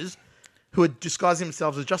motherfuckers who are disguising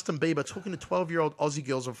themselves as Justin Bieber talking to 12-year-old Aussie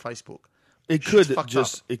girls on Facebook. It could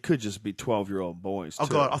just be 12-year-old boys. Oh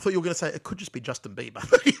too. God, I thought you were going to say it could just be Justin Bieber.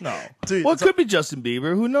 No, dude. Well, it could be Justin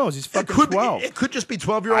Bieber. Who knows? He's fucking 12. It could just be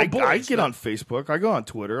 12-year-old boys. I get on Facebook. I go on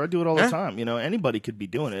Twitter. I do it all the time. Anybody could be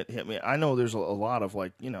doing it. I mean, I know there's a lot of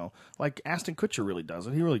like Ashton Kutcher really does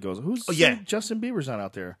it. He really goes. Justin Bieber's not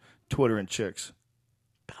out there Twittering chicks.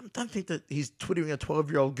 But I don't think that he's twittering a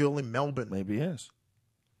 12-year-old girl in Melbourne. Maybe he is.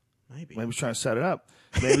 Maybe he's trying to set it up.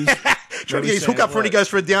 Maybe trying to get his hook up when he goes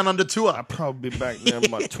for a down under tour. I'll probably be back there in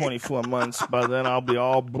about 24 months. By then, I'll be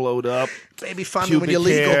all blowed up. Baby, find me when you're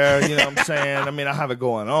legal. Hair, you know what I'm saying? I mean, I have it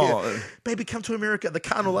going on. Yeah. Baby, come to America. The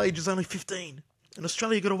carnal age is only 15. In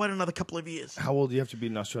Australia, you've got to wait another couple of years. How old do you have to be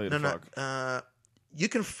in Australia to fuck? You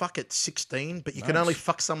can fuck at 16, but you can only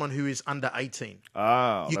fuck someone who is under 18.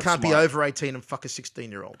 Oh, you can't be over 18 and fuck a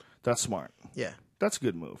 16-year-old. That's smart. Yeah. That's a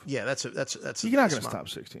good move. Yeah, that's You're not going to stop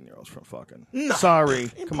 16-year-olds from fucking. No, Sorry,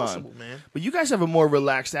 come impossible, on, man. But you guys have a more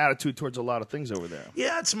relaxed attitude towards a lot of things over there.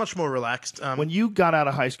 Yeah, it's much more relaxed. When you got out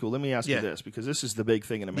of high school, let me ask you this, because this is the big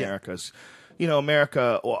thing in America. You know,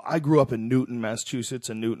 America, well, I grew up in Newton, Massachusetts,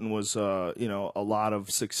 and Newton was, you know, a lot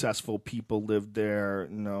of successful people lived there.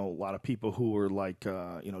 You know, a lot of people who were like,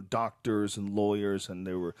 you know, doctors and lawyers, and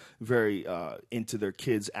they were very into their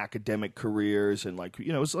kids' academic careers. And like,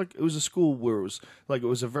 you know, it was a school where it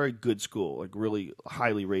was a very good school, like really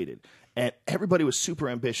highly rated. And everybody was super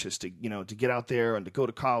ambitious to, you know, to get out there and to go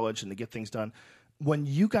to college and to get things done. When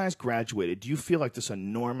you guys graduated, do you feel like this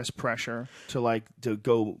enormous pressure to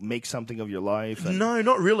go make something of your life? No,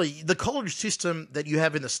 not really. The college system that you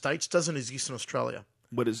have in the States doesn't exist in Australia.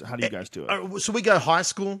 How do you guys do it? So we go high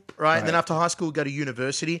school, right? And then after high school, we go to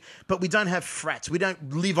university. But we don't have frats. We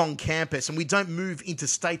don't live on campus, and we don't move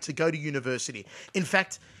interstate to go to university. In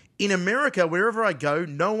fact, in America, wherever I go,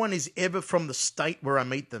 no one is ever from the state where I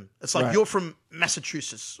meet them. It's like you're from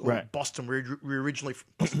Massachusetts or Boston. We're originally from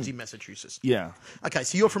Boston, Massachusetts. Yeah. Okay,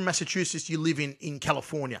 so you're from Massachusetts. You live in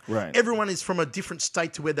California. Right. Everyone is from a different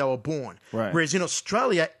state to where they were born. Right. Whereas in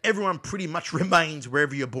Australia, everyone pretty much remains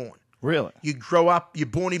wherever you're born. Really? You grow up, you're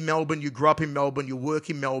born in Melbourne, you grow up in Melbourne, you work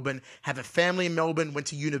in Melbourne, have a family in Melbourne, went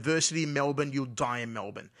to university in Melbourne, you'll die in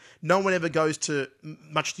Melbourne. No one ever goes to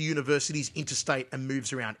much to universities interstate and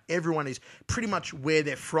moves around. Everyone is pretty much where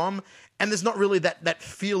they're from, and there's not really that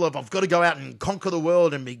feel of I've got to go out and conquer the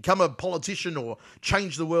world and become a politician or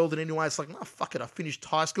change the world in any way. It's like, no, fuck it, I finished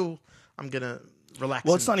high school, I'm going to relax.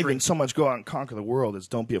 Well, it's not even so much go out and conquer the world, it's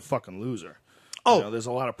don't be a fucking loser. Oh, you know, there's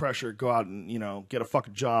a lot of pressure. Go out and, you know, get a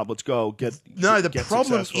fucking job. Let's go. The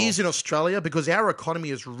problem is in Australia because our economy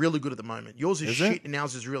is really good at the moment. Yours is shit and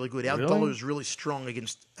ours is really good. Our dollar is really strong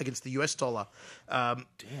against the US dollar. Damn,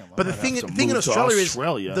 but the thing in Australia is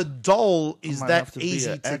the dole is that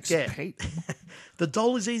easy to get. The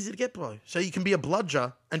dole is easy to get, bro. So you can be a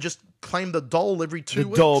bludger and just claim the dole every 2 weeks.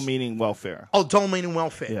 The dole meaning welfare. Oh, dole meaning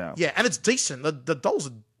welfare. Yeah. Yeah, and it's decent. The dole's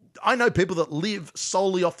I know people that live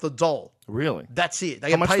solely off the dole. Really? That's it. They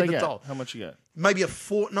get paid the dole. How much you get? Maybe a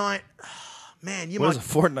fortnight. Man, What is a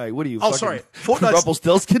fortnight? What are you? Oh, sorry. Fortnight.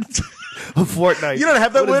 Rumpelstiltskin? A fortnight. You don't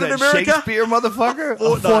have that word in America? Shakespeare, motherfucker?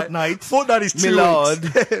 A fortnight. Fortnight is 2 weeks.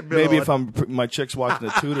 Milord. Maybe if my chick's watching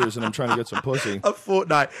the Tudors and I'm trying to get some pussy. A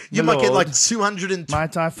fortnight. You might get like 220.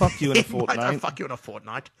 Might I fuck you in a fortnight? Might I fuck you in a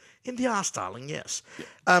fortnight? In the arse, darling, yes.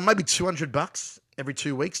 Maybe $200 every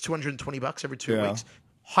 2 weeks, $220 every 2 weeks.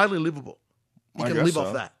 Highly livable. You can live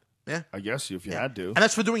off that. Yeah, I guess if you had to. And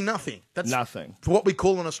that's for doing nothing. That's nothing. For what we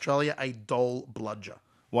call in Australia a dole bludger.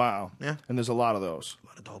 Wow. Yeah. And there's a lot of those. A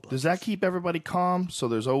lot of dole bludgers. Does that keep everybody calm? So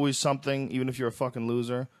there's always something, even if you're a fucking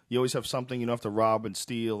loser, you always have something you don't have to rob and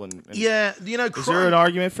steal. And yeah, you know, is there an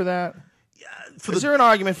argument for that? Is there an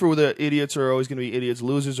argument for the idiots are always going to be idiots,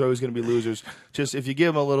 losers are always going to be losers? Just if you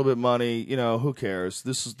give them a little bit of money, you know, who cares?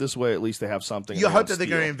 This way at least they have something. You hope that they're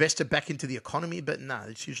going to invest it back into the economy, but no,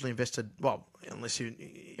 it's usually invested. Well, unless you're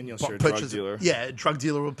a drug dealer. Yeah, a drug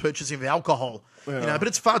dealer or purchasing of alcohol. Yeah. You know, but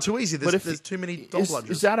it's far too easy. There's too many dole bludgers.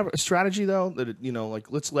 Is that a strategy though? That you know,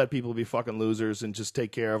 like let's let people be fucking losers and just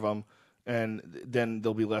take care of them, and then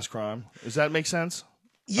there'll be less crime. Does that make sense?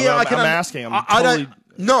 Yeah, I'm asking.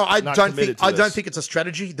 I don't think it's a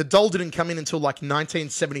strategy. The dole didn't come in until like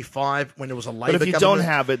 1975 when there was a Labor government. But if you don't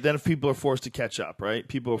have it, then if people are forced to catch up, right?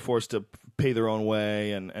 People are forced to pay their own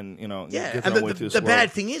way and you know, yeah. And the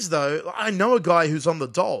bad thing is though, I know a guy who's on the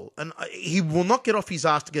dole and he will not get off his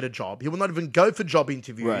ass to get a job. He will not even go for job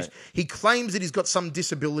interviews. Right. He claims that he's got some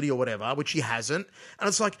disability or whatever, which he hasn't. And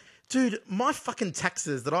it's like, dude, my fucking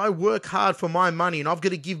taxes that I work hard for my money and I've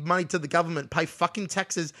got to give money to the government, pay fucking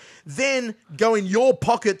taxes, then go in your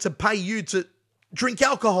pocket to pay you to drink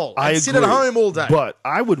alcohol and sit at home all day. But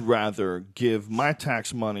I would rather give my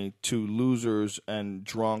tax money to losers and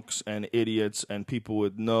drunks and idiots and people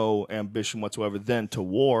with no ambition whatsoever than to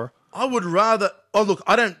war. I would rather... Oh, look,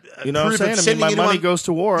 I don't... You know what I'm saying? I mean, my money goes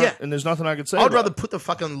to war, and there's nothing I can say I'd rather put the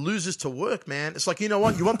fucking losers to work, man. It's like, you know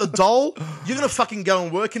what? You want the dole? You're going to fucking go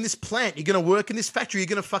and work in this plant. You're going to work in this factory. You're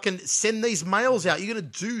going to fucking send these mails out. You're going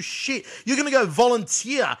to do shit. You're going to go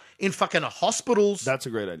volunteer in fucking hospitals. That's a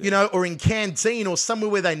great idea. You know, or in canteen or somewhere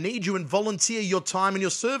where they need you and volunteer your time and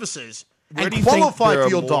your services. Where and do you qualify think for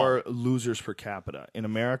your there are more losers per capita? In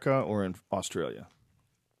America or in Australia?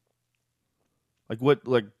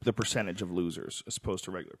 Like the percentage of losers as opposed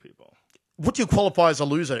to regular people? What do you qualify as a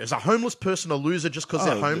loser? Is a homeless person a loser just because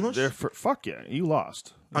they're homeless? Fuck yeah, you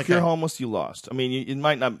lost. If you're homeless, you lost. I mean, you're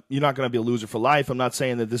not going to be a loser for life. I'm not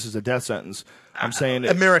saying that this is a death sentence. I'm saying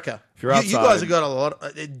America. If you're outside, you guys have got a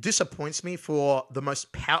lot. It disappoints me for the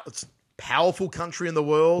most powerful country in the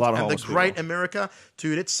world and the homeless great people. America,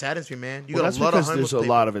 dude, it saddens me, man. You Well, got that's a lot of because homeless there's a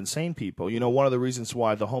people. lot of insane people. You know, one of the reasons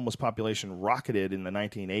why the homeless population rocketed in the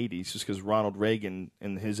 1980s is because Ronald Reagan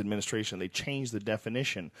and his administration, they changed the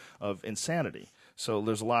definition of insanity. So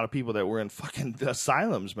there's a lot of people that were in fucking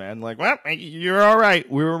asylums, man. Like, well, you're all right.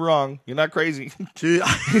 We were wrong. You're not crazy. Dude,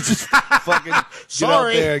 Just fucking get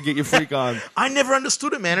out there, get your freak on. I never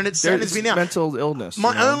understood it, man, and it saddens me now. Mental illness.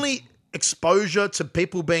 My only exposure to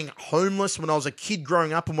people being homeless when I was a kid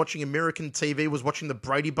growing up and watching American TV was watching the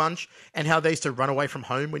Brady Bunch and how they used to run away from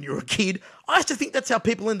home when you were a kid. I used to think that's how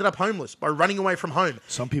people ended up homeless, by running away from home.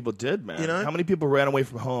 Some people did, man. You know? How many people ran away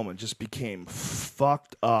from home and just became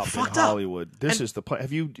fucked up in Hollywood? This is the place.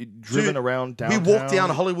 Have you driven around downtown? We walked down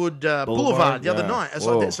Hollywood Boulevard the other Yeah. night. It's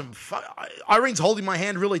like there's some. Irene's holding my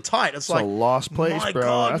hand really tight. It's like a lost place, my bro.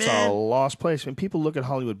 God, That's man. a lost place. When people look at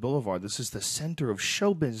Hollywood Boulevard, this is the center of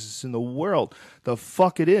show business in the world. The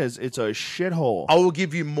fuck it is. It's a shithole. I will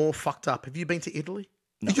give you more fucked up. Have you been to Italy?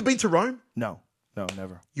 No. Have you been to Rome? No,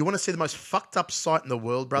 never. You want to see the most fucked up site in the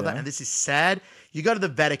world, brother? Yeah. And this is sad. You go to the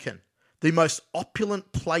Vatican, the most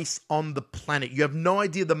opulent place on the planet. You have no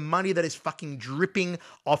idea the money that is fucking dripping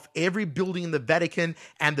off every building in the Vatican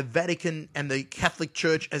and the Catholic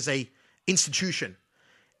Church as a institution.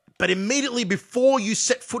 But immediately before you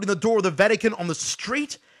set foot in the door of the Vatican on the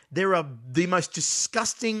street, there are the most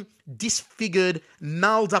disgusting, disfigured,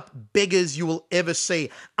 gnarled up beggars you will ever see.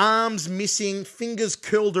 Arms missing, fingers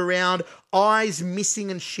curled around, eyes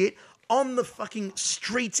missing and shit. On the fucking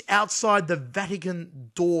streets outside the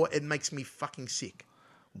Vatican door, it makes me fucking sick.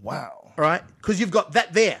 Wow. All right? Because you've got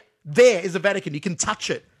that there. There is the Vatican. You can touch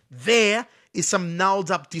it. There is some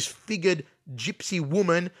gnarled up, disfigured gypsy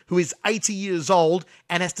woman who is 80 years old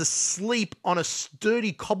and has to sleep on a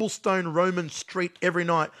sturdy cobblestone Roman street every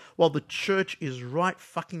night while the church is right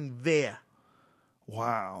fucking there.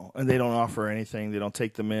 Wow. And they don't offer anything. They don't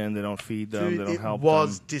take them in. They don't feed them. Dude, they don't help it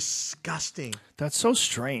was them. disgusting. That's so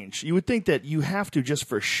strange. You would think that you have to just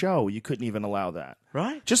for show. You couldn't even allow that.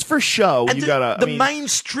 Right? Just for show, And you gotta. The main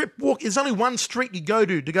strip walk, there's only one street you go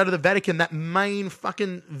to the Vatican, that main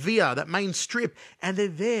fucking via, that main strip, and they're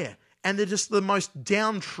there. And they're just the most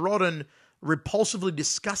downtrodden, repulsively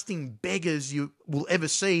disgusting beggars you will ever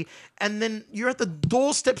see. And then you're at the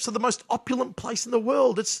doorsteps of the most opulent place in the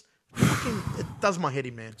world. It's fucking, it does my head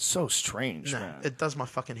in, man. So strange, No, man. it does my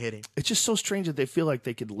fucking head in. It's just so strange that they feel like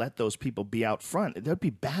they could let those people be out front. That'd be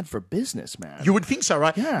bad for business, man. You would think so,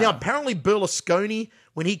 right? Yeah. Now, apparently Berlusconi,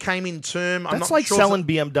 when he came in term... I'm That's not like sure selling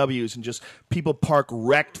BMWs and just people park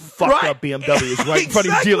wrecked, fucked up BMWs right in front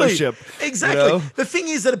of Exactly. your dealership. Exactly. You know? The thing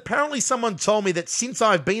is that apparently someone told me that since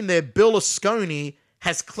I've been there, Berlusconi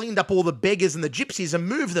has cleaned up all the beggars and the gypsies and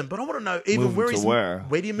moved them. But I want to know even Move them where to he's... where?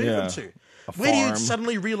 Where do you move Yeah. them to? A Where do you farm.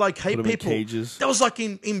 suddenly relocate Put them in people? cages. That was like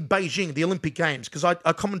in Beijing, the Olympic Games, because I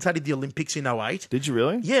commentated the Olympics in 08. Did you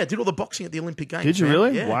really? Yeah, did all the boxing at the Olympic Games. Did you man.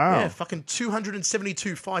 really? Yeah, Wow. Yeah, fucking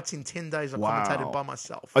 272 fights in 10 days I commentated by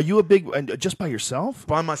myself. Are you a big... and just by yourself?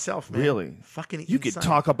 By myself, man. Really? Fucking You insane. could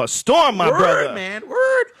talk up a storm, my Word, brother. man,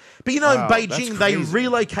 word. But you know, Wow, in that's Beijing, they crazy.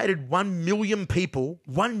 relocated 1 million people.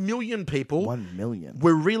 1 million people 1 million.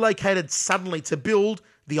 were relocated suddenly to build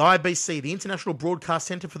the IBC, the International Broadcast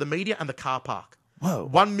Centre for the Media, and the car park. Whoa.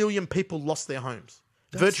 1 million people lost their homes.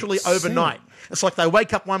 Virtually insane. overnight. It's like they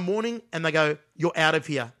wake up one morning and they go, "You're out of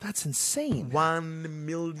here." That's insane. 1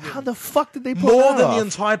 million. How the fuck did they pull More that than off? the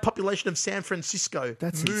entire population of San Francisco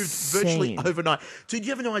That's moved insane. virtually overnight. Dude,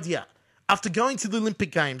 you have no idea. After going to the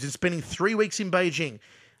Olympic Games and spending 3 weeks in Beijing,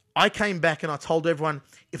 I came back and I told everyone,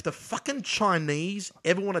 if the fucking Chinese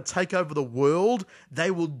ever want to take over the world,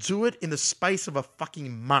 they will do it in the space of a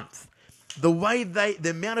fucking month. The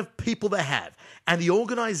amount of people they have and the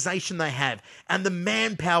organization they have and the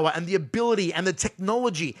manpower and the ability and the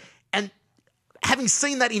technology, and having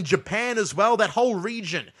seen that in Japan as well, that whole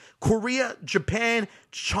region, Korea, Japan,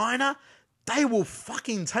 China, they will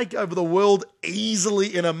fucking take over the world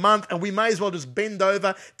easily in a month, and we may as well just bend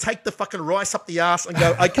over, take the fucking rice up the ass and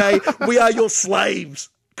go, okay, we are your slaves.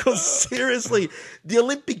 Because seriously, the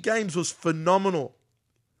Olympic Games was phenomenal.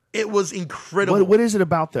 It was incredible. What is it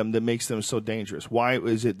about them that makes them so dangerous? Why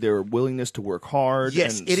is it their willingness to work hard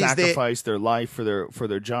Yes, and it is sacrifice their life for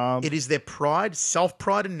their job? It is their pride,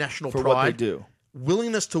 self-pride and national for pride. what they do.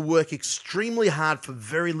 Willingness to work extremely hard for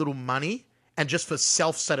very little money and just for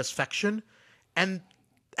self-satisfaction. And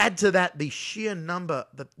Add to that the sheer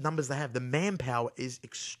the numbers they have. The manpower is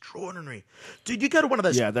extraordinary. Dude, you go to one of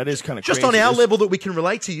those... Yeah, that is kind of crazy. Just on our level that we can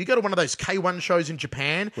relate to, you go to one of those K1 shows in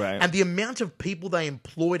Japan, and the amount of people they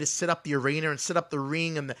employ to set up the arena and set up the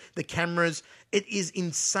ring and the cameras, it is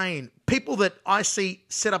insane. People that I see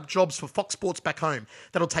set up jobs for Fox Sports back home,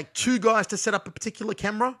 that'll take 2 guys to set up a particular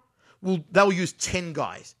camera, they'll use 10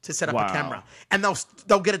 guys to set up a camera. And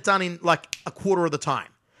they'll get it done in like a quarter of the time.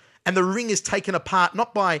 And the ring is taken apart,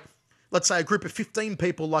 not by, let's say, a group of 15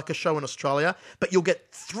 people like a show in Australia, but you'll get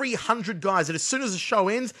 300 guys that as soon as the show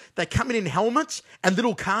ends, they come in helmets and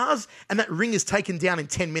little cars, and that ring is taken down in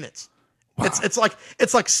 10 minutes. Wow.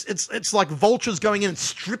 It's like vultures going in and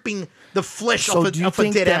stripping the flesh off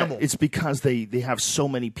a dead animal. It's because they have so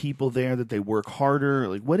many people there that they work harder.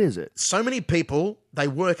 Like, what is it? So many people, they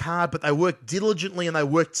work hard, but they work diligently and they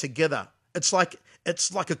work together. It's like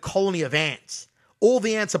a colony of ants. All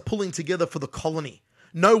the ants are pulling together for the colony.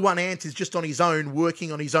 No one ant is just on his own,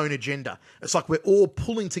 working on his own agenda. It's like we're all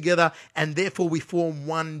pulling together, and therefore we form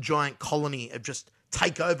one giant colony of just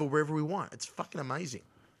take over wherever we want. It's fucking amazing.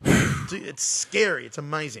 Dude, it's scary. It's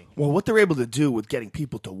amazing. Well, what they're able to do with getting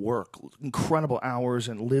people to work, incredible hours,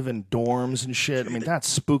 and live in dorms and shit. I mean, that's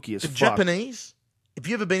spooky as fuck. The Japanese, if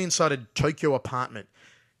you've ever been inside a Tokyo apartment,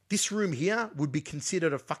 this room here would be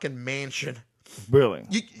considered a fucking mansion. Really?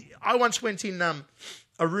 I once went in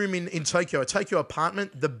a room in Tokyo, a Tokyo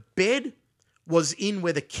apartment. The bed was in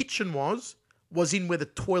where the kitchen was in where the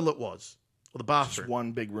toilet was, or the bathroom. Just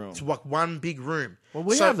one big room. It's like one big room. Well,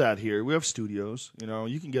 we have that here. We have studios. You know,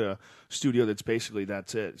 you can get a studio that's basically,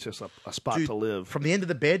 that's it. It's just a spot to live. From the end of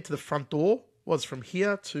the bed to the front door was from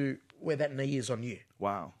here to where that knee is on you.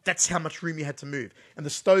 Wow. That's how much room you had to move. And the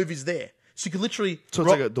stove is there. So you could literally... So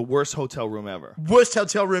it's like the worst hotel room ever. Worst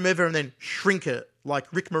hotel room ever, and then shrink it. Like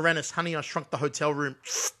Rick Moranis, Honey, I Shrunk the Hotel Room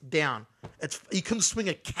down. You couldn't swing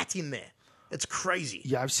a cat in there. It's crazy.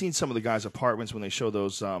 Yeah, I've seen some of the guys' apartments when they show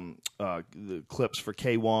those the clips for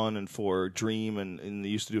K1 and for Dream, and they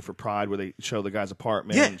used to do it for Pride, where they show the guy's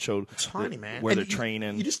apartment and show tiny, man. where they're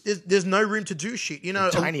training. There's no room to do shit. You know,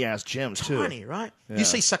 tiny ass gyms too. Tiny, right? Yeah. You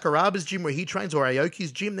see Sakuraba's gym where he trains, or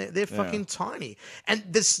Aoki's gym. They're fucking tiny, and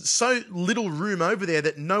there's so little room over there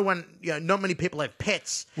that not many people have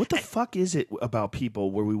pets. What the fuck is it about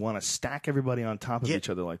people where we want to stack everybody on top of each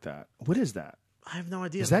other like that? What is that? I have no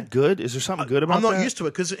idea. Is that good? Is there something good about that? I'm not used to it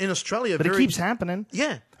because in Australia... But it keeps happening.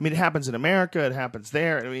 Yeah. I mean, it happens in America. It happens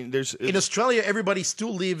there. I mean, in Australia, everybody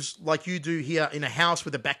still lives like you do here in a house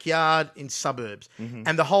with a backyard in suburbs. Mm-hmm.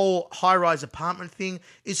 And the whole high-rise apartment thing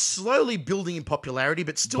is slowly building in popularity,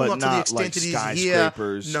 but still not to the extent like it is here.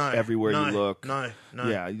 Skyscrapers everywhere you look. No.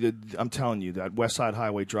 Yeah, I'm telling you, that West Side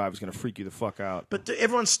Highway Drive is going to freak you the fuck out. But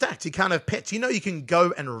everyone's stacked. You can't have pets. You know you can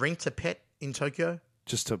go and rent a pet in Tokyo?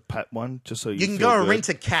 Just to pet one, just so you can feel go and good. rent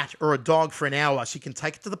a cat or a dog for an hour, so you can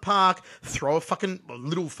take it to the park, throw a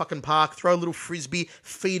little park, throw a little frisbee,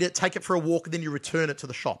 feed it, take it for a walk, and then you return it to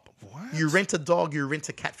the shop. What? You rent a dog, you rent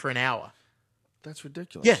a cat for an hour. That's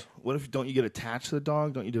ridiculous. Yeah. What if don't you get attached to the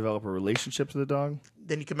dog? Don't you develop a relationship to the dog?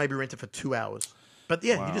 Then you can maybe rent it for 2 hours. But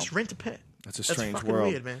yeah, you just rent a pet. That's a strange fucking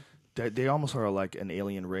world. Weird, man. They almost are like an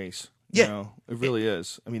alien race. Yeah. You know, it really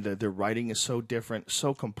is. I mean, their writing is so different,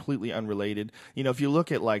 so completely unrelated. You know, if you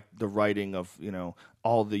look at like the writing of,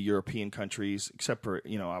 all the European countries, except for,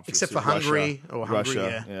 obviously except for Russia, Hungary or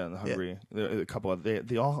Russia, Hungary. A couple of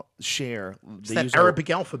they all share. It's that Arabic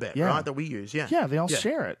alphabet, right, that we use. Yeah, yeah, they all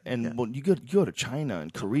share it. And when you go to China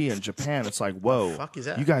and Korea and Japan, it's like, whoa, what the fuck is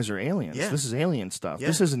that? You guys are aliens. Yeah. This is alien stuff. Yeah.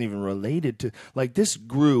 This isn't even related to this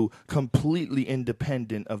grew completely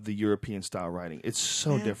independent of the European style writing. It's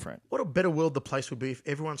so different. What a better world the place would be if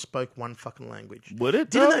everyone spoke one fucking language. Would it?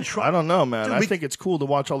 Didn't they try? I don't know, man. Dude, I think it's cool to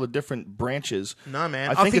watch all the different branches. No, man.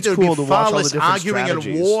 I think it's there cool would be to far watch all the less different arguing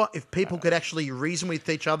strategies. at war if people could actually reason with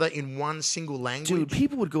each other in one single language. Dude,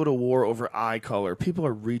 people would go to war over eye color. People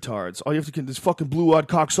are retards. All you have to get these fucking blue-eyed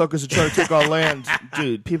cocksuckers that try to take our land.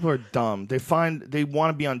 Dude, people are dumb. They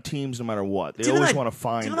want to be on teams no matter what. They always want to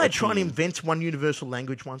find. Didn't they try and invent one universal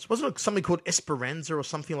language once? Wasn't it something called Esperanza or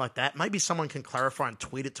something like that? Maybe someone can clarify and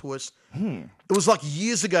tweet it to us. It was like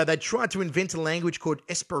years ago. They tried to invent a language called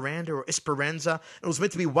Esperanto or Esperanza. It was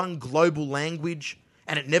meant to be one global language.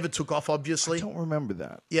 And it never took off, obviously. I don't remember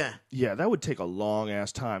that. Yeah. Yeah, that would take a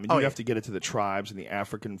long-ass time. And you'd have to get it to the tribes in the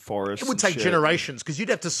African forests. It would take generations, because you'd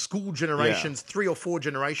have to school generations, 3 or 4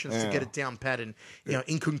 generations to get it down pat and,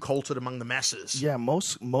 inculcated among the masses. Yeah,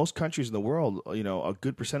 most countries in the world, a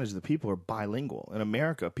good percentage of the people are bilingual. In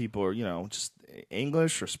America, people are, just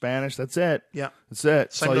English or Spanish. That's it. Yeah. That's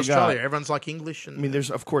it. Same in Australia. Everyone's like English. And, I mean, there's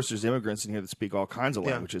immigrants in here that speak all kinds of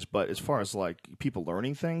languages, but as far as like people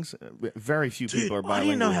learning things, very few people are bilingual. I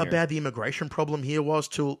didn't know how here. bad the immigration problem here was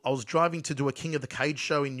till I was driving to do a King of the Cage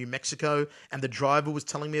show in New Mexico, and the driver was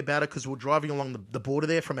telling me about it because we were driving along the border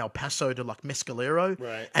there from El Paso to like Mescalero,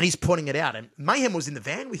 right? And he's pointing it out, and Mayhem was in the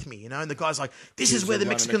van with me, you know, and the guy's like, "This is where the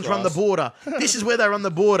Mexicans run the border. This is where they run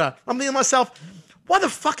the border." I'm thinking to myself, why the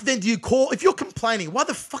fuck then do you call, if you're complaining, why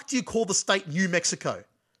the fuck do you call the state New Mexico?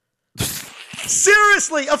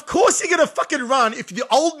 Seriously, of course you're going to fucking run. If the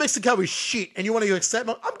old Mexico is shit and you want to go accept,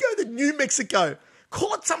 I'm going to New Mexico.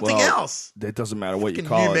 Call it something else. It doesn't matter what you Fucking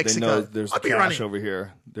call New it. They Mexico. know there's I'd be cash running. over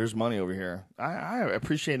here. There's money over here. I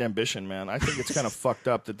appreciate ambition, man. I think it's kind of fucked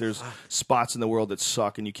up that there's spots in the world that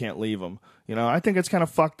suck and you can't leave them. You know, I think it's kind of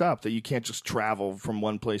fucked up that you can't just travel from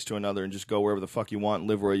one place to another and just go wherever the fuck you want and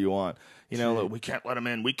live where you want. You know, we can't let them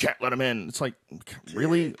in. We can't let them in. It's like,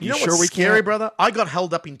 really? You know sure what's we scary, can't? brother? I got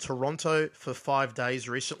held up in Toronto for 5 days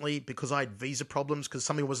recently because I had visa problems because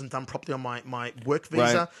something wasn't done properly on my work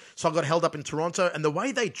visa. Right. So I got held up in Toronto, and the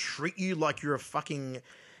way they treat you like you're a fucking...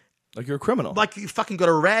 Like you're a criminal. Like you fucking got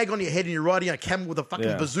a rag on your head and you're riding a camel with a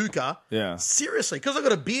fucking bazooka. Yeah. Seriously, because I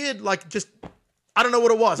got a beard, like just... I don't know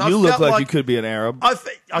what it was. You look like you could be an Arab. I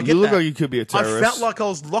get you look that. like you could be a terrorist. I felt like I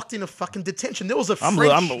was locked in a fucking detention. There was a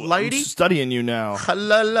French lady. I'm studying you now.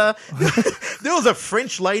 There was a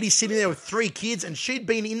French lady sitting there with 3 kids, and she'd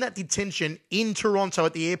been in that detention in Toronto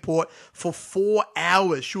at the airport for 4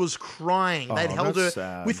 hours. She was crying. They'd held her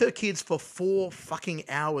sad. with her kids for 4 fucking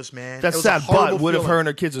hours, man. That's It was a sad, horrible but what if feeling. her and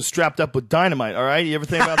her kids are strapped up with dynamite, all right? You ever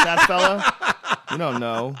think about that, fella? You don't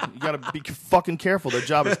know. You got to be fucking careful. Their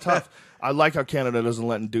job is tough. I like how Canada doesn't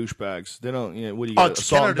let in douchebags. They don't, you know, what do you get?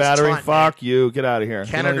 Assault and Canada's battery? tight, Fuck you. Get out of here.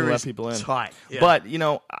 Canada they don't even is let people in. tight. Yeah. But, you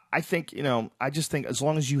know, I think, you know, I just think as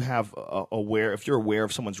long as you have if you're aware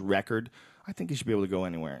of someone's record, I think you should be able to go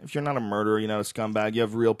anywhere. If you're not a murderer, you're not a scumbag, you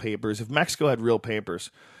have real papers. If Mexico had real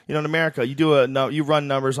papers, you know, in America, you run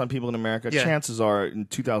numbers on people in America. Yeah. Chances are, in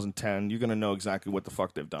 2010, you're going to know exactly what the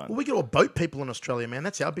fuck they've done. Well, we get all boat people in Australia, man.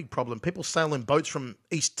 That's our big problem. People sail in boats from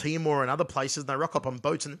East Timor and other places, and they rock up on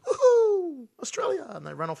boats and, woohoo, Australia, and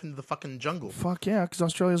they run off into the fucking jungle. Fuck yeah, because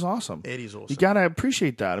Australia's awesome. It is awesome. You got to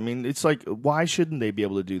appreciate that. I mean, it's like, why shouldn't they be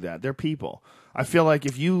able to do that? They're people. I feel like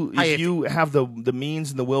if you have the means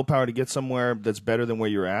and the willpower to get somewhere that's better than where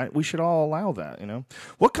you're at, we should all allow that, you know?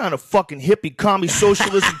 What kind of fucking hippie, commie,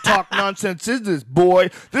 socialism talk nonsense is this, boy?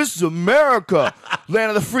 This is America,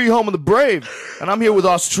 land of the free, home of the brave. And I'm here with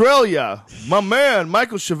Australia, my man,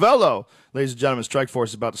 Michael Schiavello. Ladies and gentlemen, Strike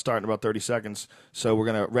Force is about to start in about 30 seconds, so we're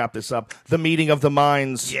going to wrap this up. The meeting of the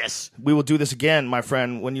minds. Yes. We will do this again, my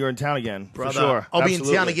friend, when you're in town again. Brother, for sure. I'll Absolutely. be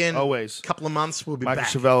in town again. Always. Couple of months, we'll be Michael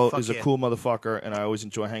back. Schiavello Fuck is a yeah. cool motherfucker, and I always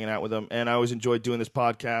enjoy hanging out with him. And I always enjoy doing this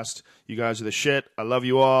podcast. You guys are the shit. I love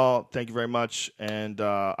you all. Thank you very much. And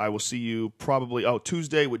I will see you probably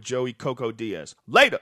Tuesday with Joey Coco Diaz. Later.